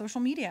just via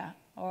social media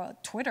or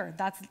Twitter.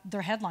 That's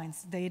their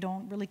headlines. They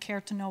don't really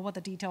care to know what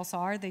the details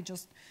are. They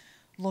just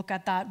look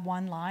at that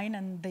one line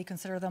and they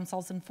consider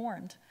themselves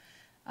informed.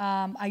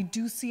 I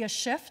do see a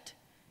shift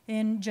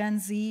in Gen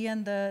Z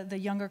and the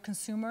younger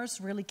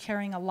consumers really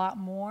caring a lot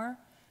more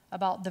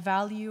about the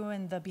value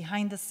and the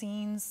behind the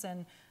scenes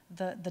and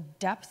the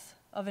depth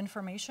of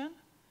information.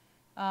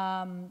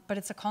 But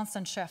it's a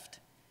constant shift.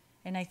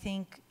 And I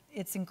think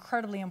it's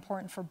incredibly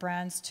important for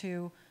brands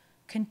to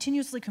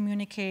continuously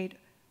communicate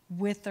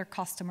with their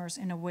customers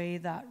in a way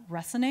that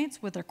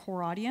resonates with their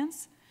core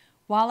audience,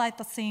 while at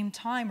the same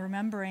time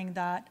remembering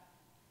that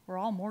we're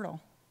all mortal.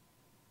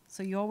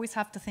 So you always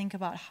have to think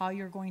about how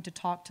you're going to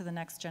talk to the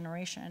next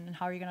generation and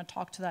how you're going to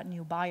talk to that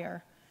new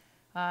buyer.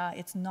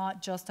 It's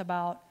not just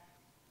about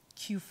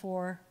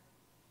Q4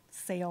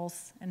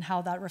 sales and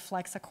how that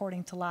reflects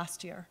according to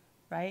last year,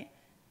 right?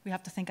 We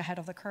have to think ahead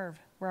of the curve.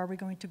 Where are we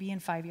going to be in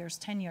 5 years,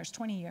 10 years,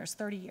 20 years,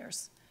 30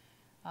 years?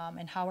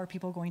 And how are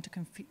people going to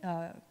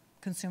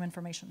consume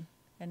information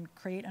and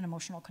create an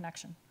emotional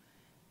connection?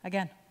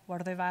 Again, what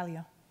do they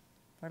value?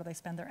 Where do they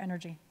spend their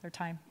energy, their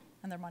time,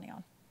 and their money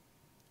on?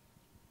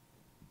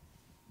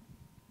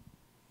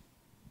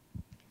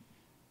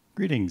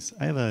 Greetings.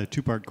 I have a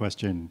two-part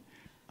question.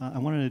 I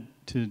wanted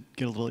to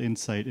get a little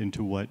insight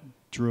into what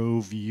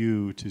drove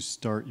you to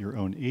start your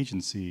own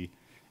agency.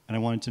 And I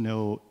wanted to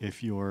know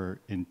if your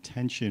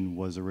intention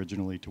was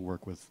originally to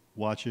work with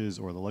watches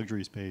or the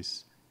luxury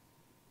space.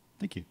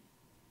 Thank you.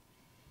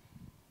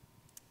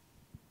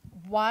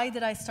 Why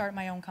did I start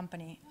my own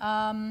company?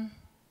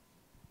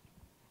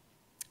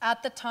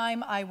 At the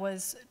time, I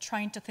was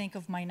trying to think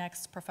of my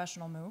next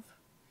professional move.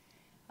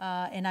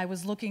 And I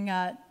was looking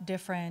at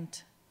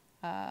different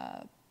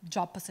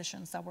job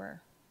positions that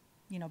were,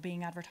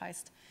 being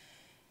advertised.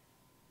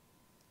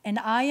 And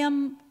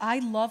I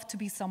love to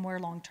be somewhere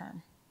long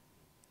term.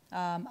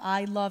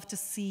 I love to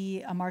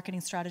see a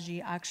marketing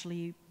strategy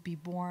actually be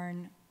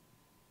born,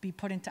 be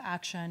put into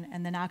action,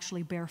 and then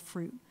actually bear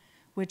fruit,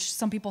 which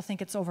some people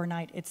think it's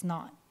overnight. It's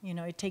not.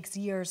 It takes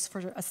years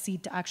for a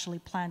seed to actually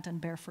plant and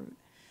bear fruit.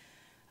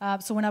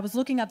 So when I was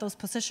looking at those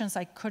positions,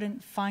 I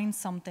couldn't find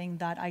something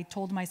that I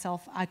told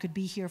myself I could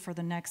be here for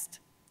the next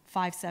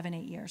 5, 7,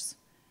 8 years.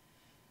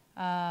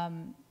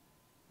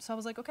 So I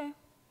was like, okay,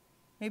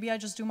 maybe I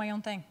just do my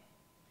own thing.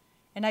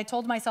 And I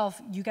told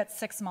myself, you get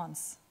 6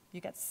 months. You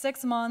get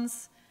 6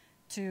 months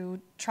to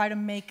try to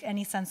make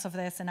any sense of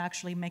this and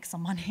actually make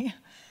some money.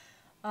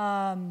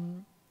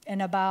 And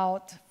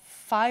about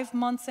 4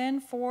 months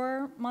in,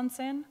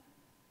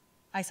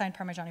 I signed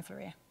Parmigiani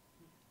Fleurier.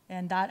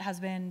 And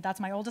that's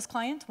my oldest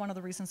client, one of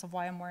the reasons of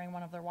why I'm wearing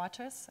one of their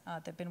watches.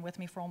 They've been with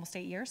me for almost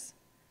 8 years.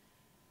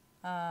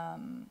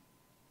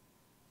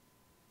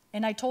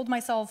 And I told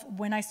myself,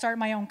 when I start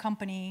my own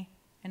company,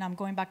 and I'm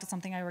going back to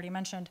something I already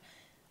mentioned,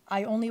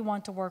 I only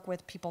want to work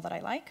with people that I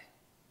like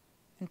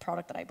and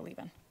product that I believe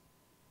in.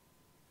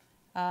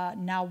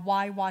 Now,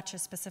 why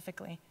watches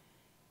specifically?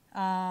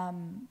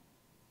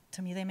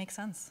 To me, they make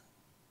sense.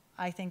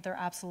 I think they're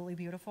absolutely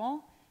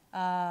beautiful.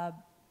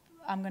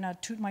 I'm going to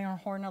toot my own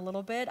horn a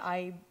little bit.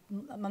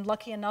 I'm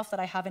lucky enough that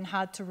I haven't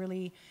had to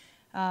really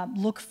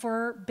look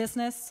for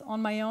business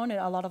on my own.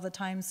 A lot of the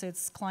times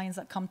it's clients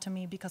that come to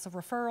me because of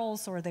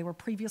referrals or they were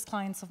previous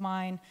clients of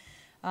mine.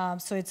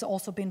 So it's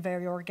also been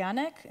very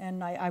organic,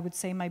 and I would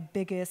say my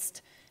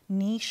biggest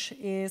niche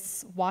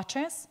is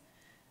watches.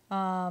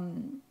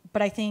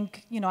 But I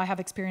think, I have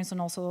experience in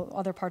also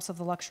other parts of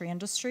the luxury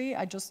industry.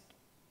 I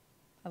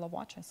love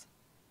watches.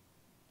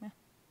 Yeah.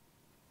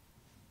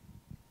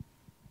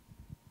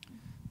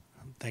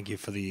 Thank you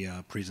for the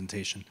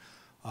presentation.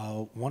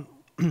 One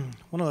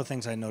of the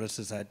things I noticed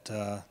is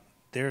that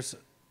there's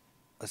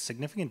a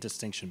significant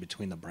distinction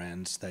between the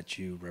brands that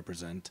you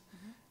represent.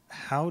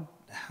 Mm-hmm.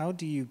 How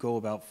do you go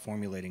about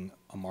formulating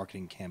a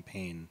marketing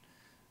campaign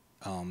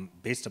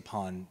based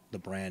upon the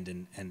brand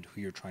and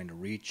who you're trying to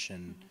reach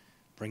and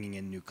bringing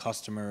in new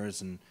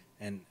customers and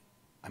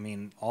I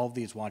mean, all of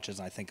these watches,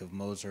 I think of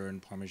Moser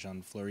and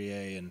Parmigiani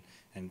Fleurier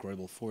and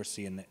Greubel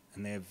Forsey, and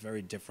they have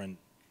very different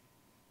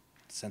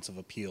sense of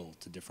appeal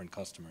to different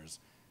customers.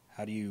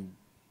 How do you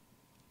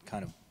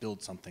kind of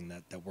build something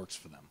that works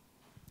for them?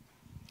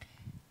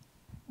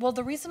 Well,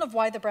 the reason of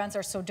why the brands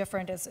are so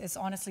different is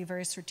honestly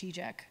very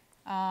strategic.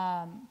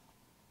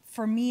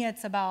 For me,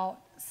 it's about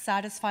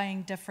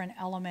satisfying different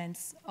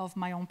elements of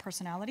my own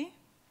personality.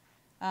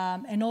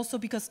 And also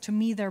because to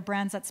me, they're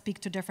brands that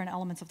speak to different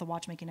elements of the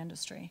watchmaking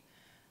industry.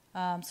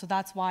 So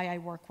that's why I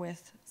work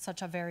with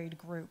such a varied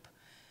group.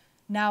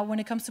 Now, when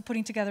it comes to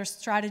putting together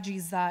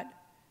strategies that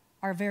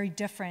are very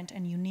different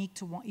and unique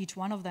to each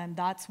one of them,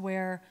 that's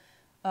where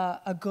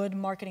a good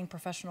marketing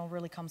professional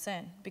really comes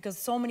in. Because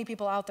so many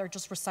people out there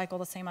just recycle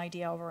the same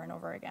idea over and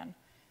over again.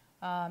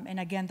 And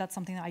again, that's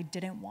something that I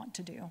didn't want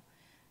to do.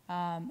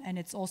 And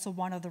it's also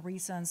one of the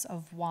reasons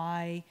of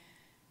why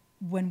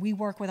when we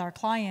work with our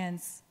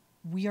clients,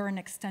 we are an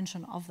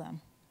extension of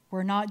them.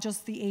 We're not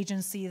just the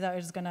agency that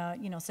is gonna,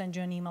 send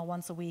you an email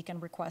once a week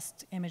and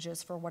request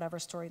images for whatever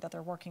story that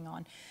they're working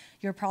on.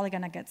 You're probably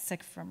gonna get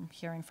sick from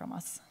hearing from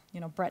us.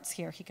 Brett's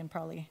here, he can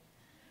probably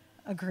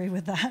agree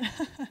with that.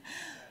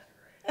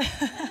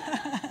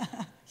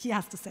 He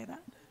has to say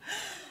that.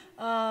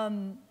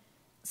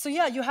 So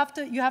yeah, you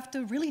have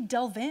to really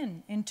delve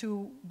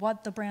into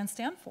what the brands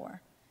stand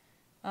for.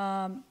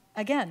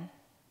 Again,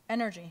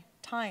 energy,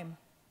 time,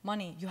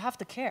 money. You have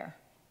to care.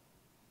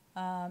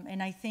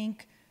 And I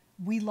think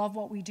we love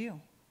what we do.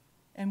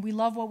 And we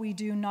love what we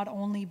do not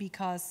only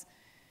because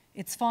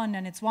it's fun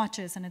and it's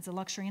watches and it's a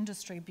luxury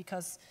industry,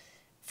 because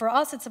for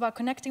us it's about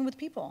connecting with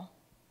people.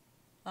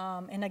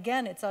 And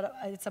again, it's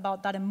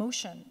about that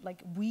emotion.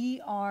 Like,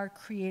 we are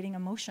creating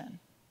emotion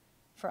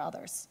for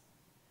others.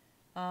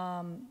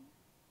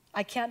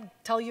 I can't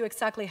tell you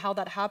exactly how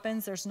that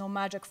happens. There's no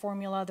magic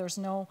formula. There's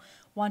no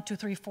 1, 2,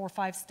 3, 4,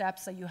 5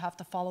 steps that you have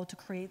to follow to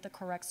create the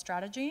correct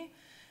strategy.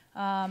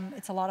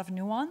 It's a lot of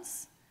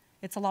nuance.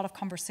 It's a lot of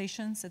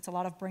conversations. It's a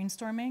lot of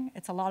brainstorming.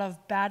 It's a lot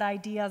of bad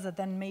ideas that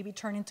then maybe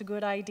turn into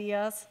good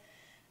ideas.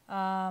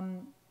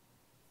 It's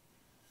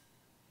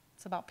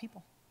about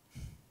people.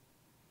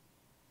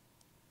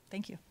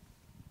 Thank you.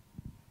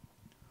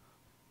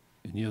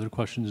 Any other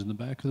questions in the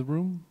back of the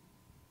room?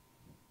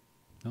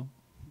 No?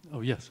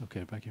 Oh, yes.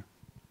 Okay, back here.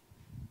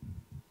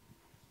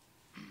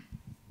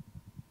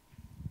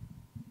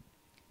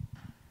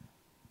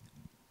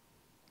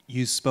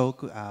 You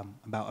spoke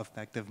about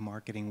effective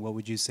marketing. What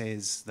would you say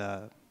is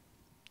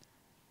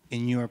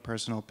in your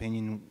personal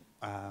opinion,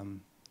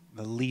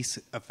 the least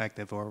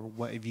effective, or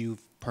what you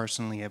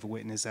personally have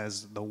witnessed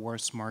as the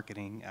worst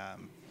marketing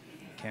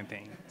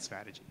campaign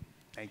strategy?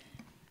 Thank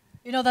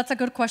you. That's a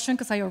good question,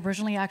 because I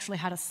originally actually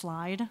had a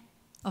slide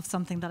of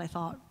something that I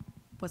thought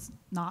was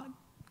not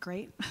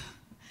great.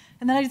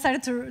 And then I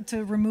decided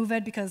to remove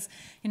it because,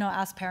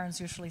 as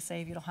parents usually say,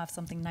 if you don't have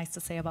something nice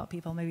to say about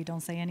people, maybe don't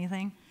say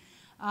anything.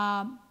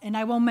 And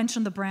I won't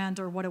mention the brand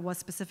or what it was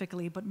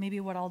specifically, but maybe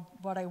what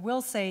I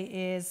will say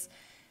is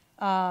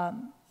I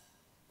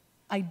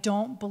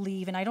don't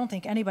believe, and I don't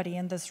think anybody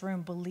in this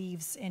room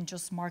believes in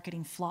just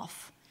marketing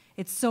fluff.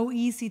 It's so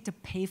easy to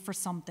pay for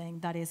something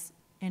that is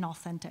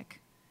inauthentic.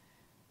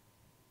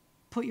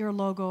 Put your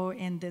logo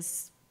in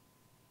this,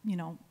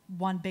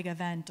 one big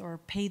event, or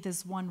pay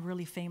this one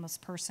really famous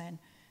person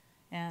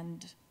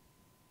and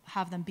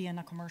have them be in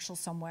a commercial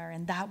somewhere,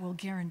 and that will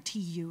guarantee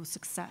you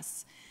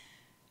success.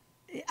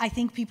 I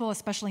think people,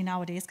 especially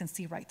nowadays, can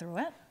see right through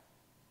it.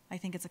 I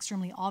think it's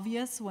extremely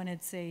obvious when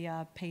it's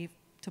a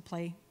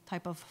pay-to-play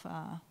type of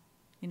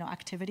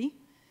activity.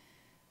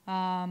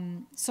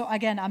 So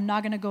again, I'm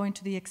not going to go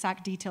into the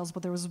exact details,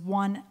 but there was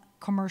one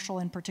commercial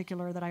in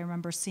particular that I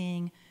remember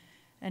seeing,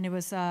 and it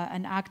was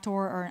an actor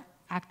or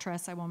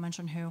actress, I won't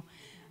mention who,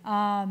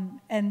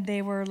 and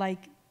they were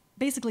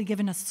basically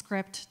given a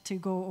script to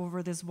go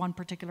over this one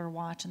particular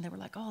watch, and they were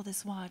like, oh,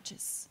 this watch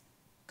is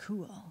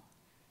cool,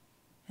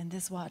 and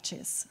this watch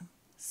is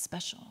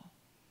special,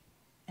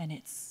 and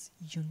it's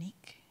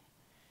unique.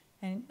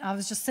 And I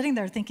was just sitting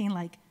there thinking,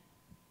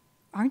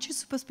 aren't you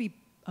supposed to be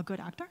a good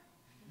actor?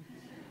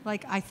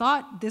 I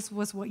thought this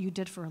was what you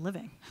did for a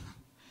living.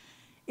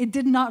 It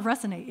did not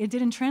resonate. It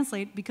didn't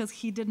translate because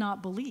he did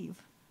not believe.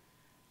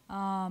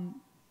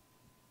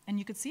 And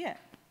you could see it.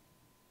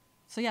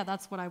 So yeah,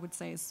 that's what I would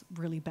say is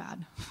really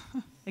bad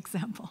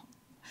example.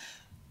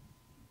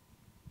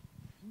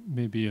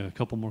 Maybe a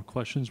couple more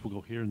questions. We'll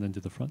go here and then to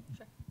the front.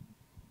 Sure.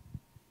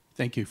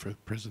 Thank you for the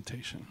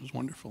presentation. It was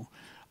wonderful.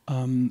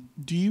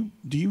 Do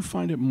you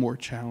find it more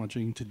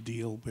challenging to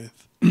deal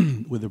with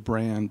with a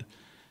brand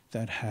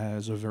that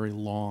has a very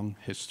long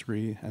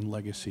history and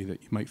legacy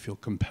that you might feel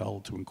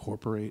compelled to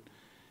incorporate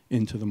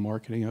into the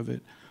marketing of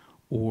it,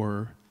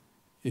 or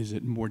is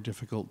it more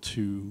difficult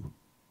to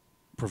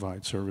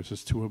provide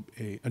services to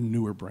a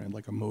newer brand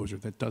like a Moser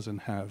that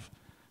doesn't have,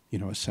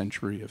 a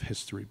century of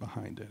history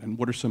behind it? And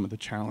what are some of the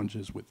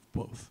challenges with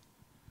both?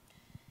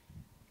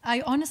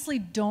 I honestly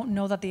don't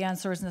know that the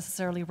answer is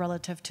necessarily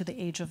relative to the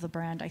age of the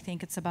brand. I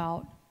think it's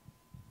about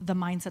the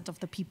mindset of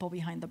the people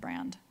behind the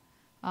brand.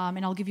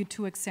 And I'll give you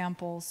two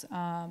examples.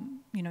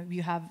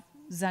 You have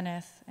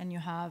Zenith and you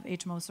have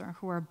H. Moser,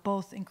 who are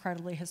both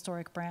incredibly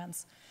historic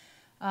brands.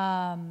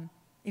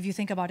 If you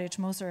think about H.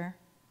 Moser,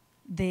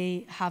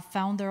 they have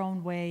found their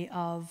own way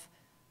of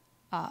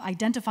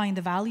identifying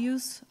the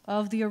values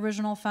of the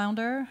original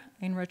founder,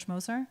 Heinrich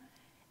Moser,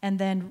 and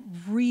then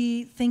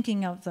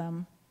rethinking of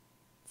them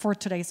for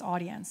today's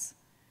audience.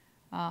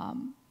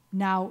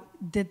 Now,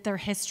 did their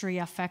history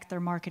affect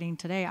their marketing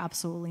today?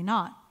 Absolutely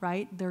not,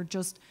 right? They're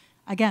just,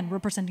 again,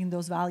 representing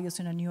those values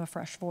in a new, a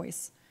fresh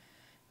voice.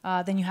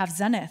 Then you have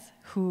Zenith,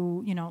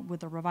 who, with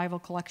the Revival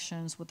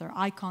collections, with their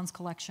Icons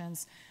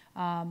collections,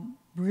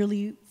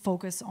 really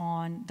focus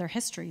on their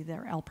history,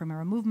 their El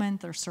Primero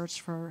movement, their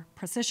search for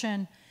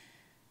precision.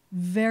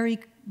 Very,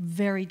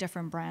 very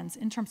different brands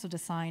in terms of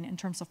design, in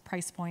terms of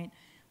price point,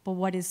 But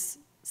what is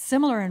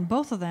similar in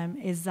both of them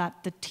is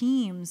that the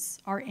teams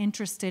are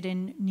interested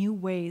in new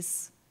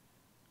ways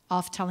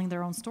of telling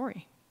their own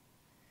story.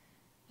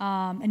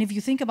 And if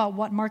you think about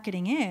what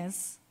marketing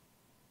is,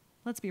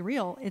 let's be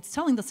real, it's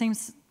telling the same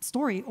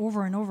story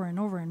over and over and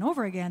over and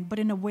over again, but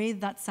in a way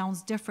that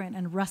sounds different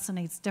and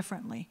resonates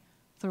differently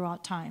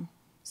throughout time.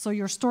 So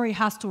your story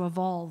has to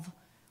evolve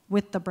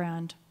with the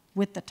brand,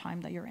 with the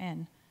time that you're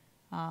in,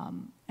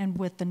 and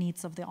with the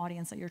needs of the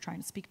audience that you're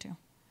trying to speak to.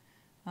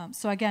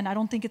 So again, I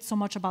don't think it's so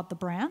much about the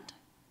brand.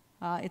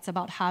 It's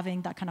about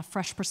having that kind of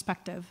fresh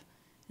perspective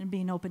and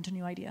being open to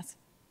new ideas.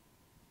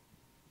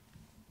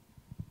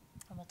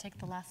 And we'll take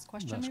the last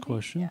question, Last maybe?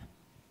 question. Yeah.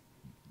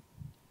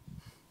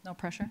 No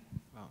pressure?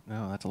 Oh,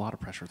 no, that's a lot of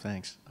pressure,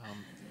 thanks.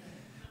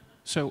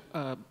 So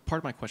part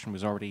of my question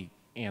was already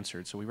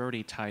answered. So we've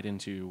already tied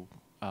into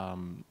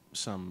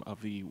some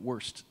of the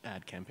worst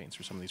ad campaigns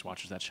for some of these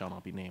watches that shall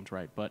not be named,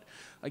 right? But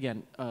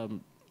again,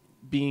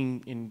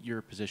 being in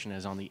your position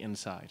as on the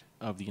inside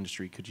of the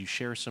industry, could you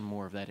share some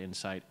more of that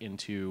insight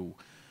into,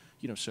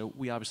 so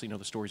we obviously know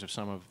the stories of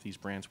some of these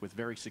brands with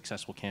very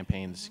successful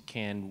campaigns.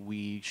 Can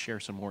we share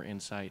some more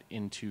insight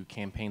into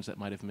campaigns that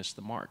might have missed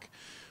the mark?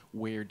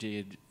 Where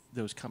did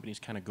those companies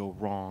kind of go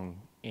wrong,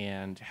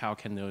 and how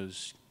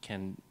can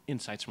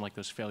insights from like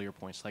those failure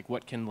points, like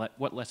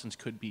what lessons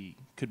could be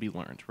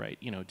learned, right?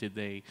 Did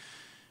they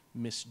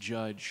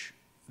misjudge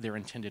their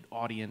intended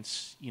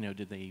audience?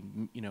 Did they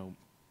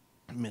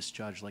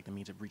misjudge like the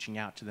means of reaching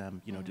out to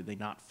them? Did they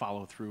not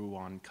follow through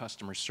on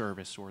customer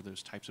service or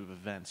those types of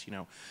events?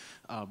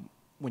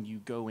 When you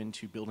go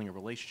into building a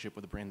relationship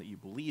with a brand that you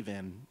believe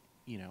in,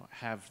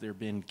 have there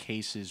been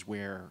cases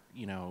where,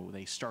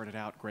 they started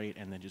out great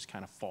and then just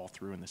kind of fall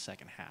through in the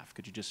second half?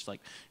 Could you just like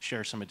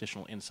share some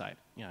additional insight,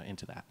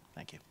 into that?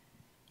 Thank you.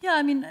 Yeah,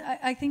 I mean,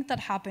 I think that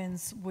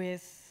happens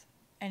with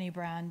any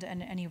brand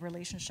and any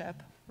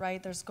relationship,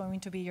 right? There's going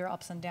to be your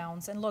ups and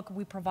downs. And look,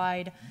 we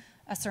provide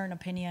a certain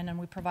opinion and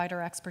we provide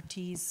our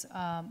expertise,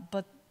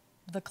 but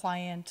the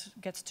client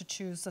gets to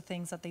choose the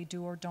things that they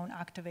do or don't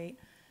activate.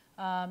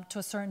 To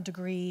a certain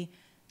degree,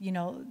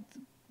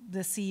 the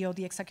CEO,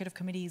 the executive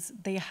committees,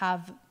 they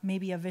have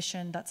maybe a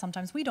vision that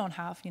sometimes we don't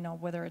have,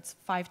 whether it's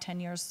 5, 10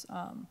 years,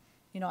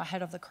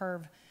 ahead of the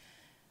curve.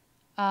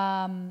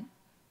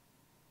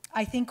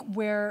 I think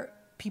where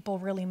people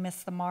really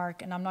miss the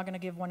mark, and I'm not going to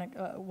give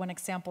one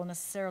example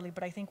necessarily,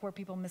 but I think where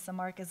people miss the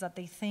mark is that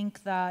they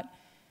think that,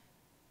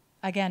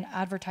 again,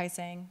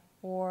 advertising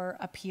or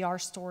a PR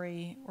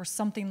story or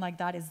something like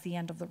that is the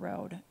end of the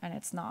road, and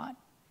it's not.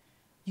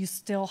 You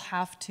still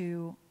have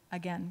to,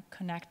 again,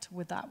 connect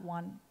with that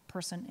one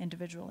person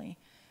individually.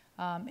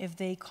 If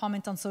they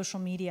comment on social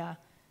media,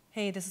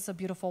 hey, this is a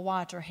beautiful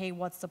watch, or hey,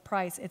 what's the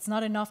price? It's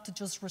not enough to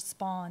just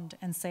respond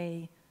and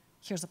say,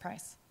 here's the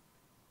price.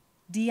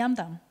 DM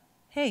them.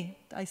 Hey,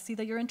 I see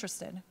that you're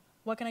interested.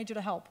 What can I do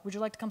to help? Would you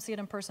like to come see it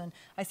in person?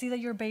 I see that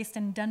you're based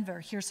in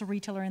Denver. Here's a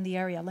retailer in the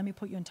area. Let me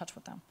put you in touch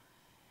with them.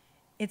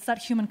 It's that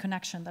human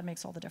connection that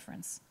makes all the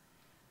difference.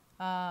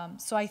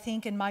 So I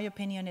think, in my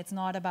opinion, it's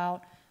not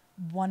about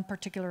one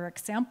particular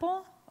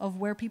example of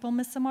where people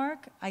miss the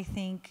mark. I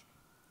think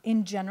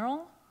in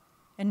general,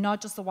 and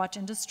not just the watch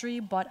industry,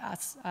 but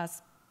as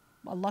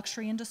a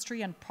luxury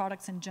industry and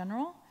products in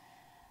general,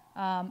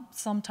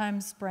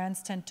 sometimes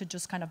brands tend to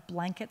just kind of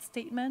blanket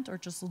statement or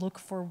just look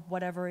for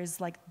whatever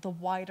is like the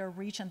wider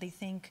reach, and they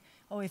think,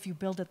 oh, if you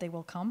build it, they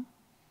will come.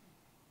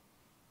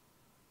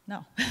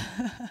 No,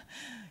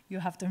 you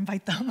have to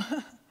invite them.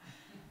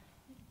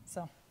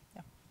 So,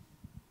 yeah.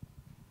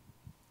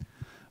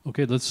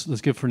 Okay,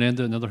 let's give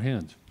Fernanda another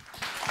hand.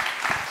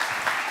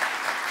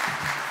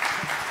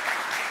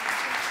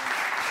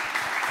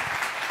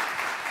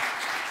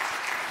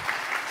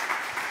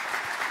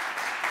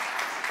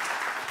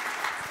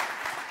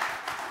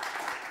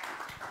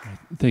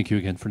 Thank you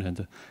again,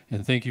 Fernanda.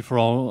 And thank you for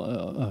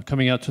all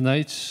coming out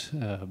tonight.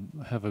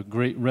 Have a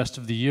great rest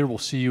of the year. We'll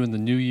see you in the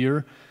new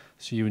year.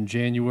 See you in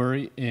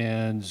January.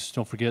 And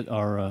don't forget,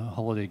 our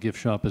holiday gift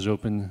shop is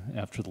open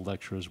after the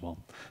lecture as well.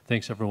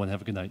 Thanks, everyone.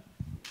 Have a good night.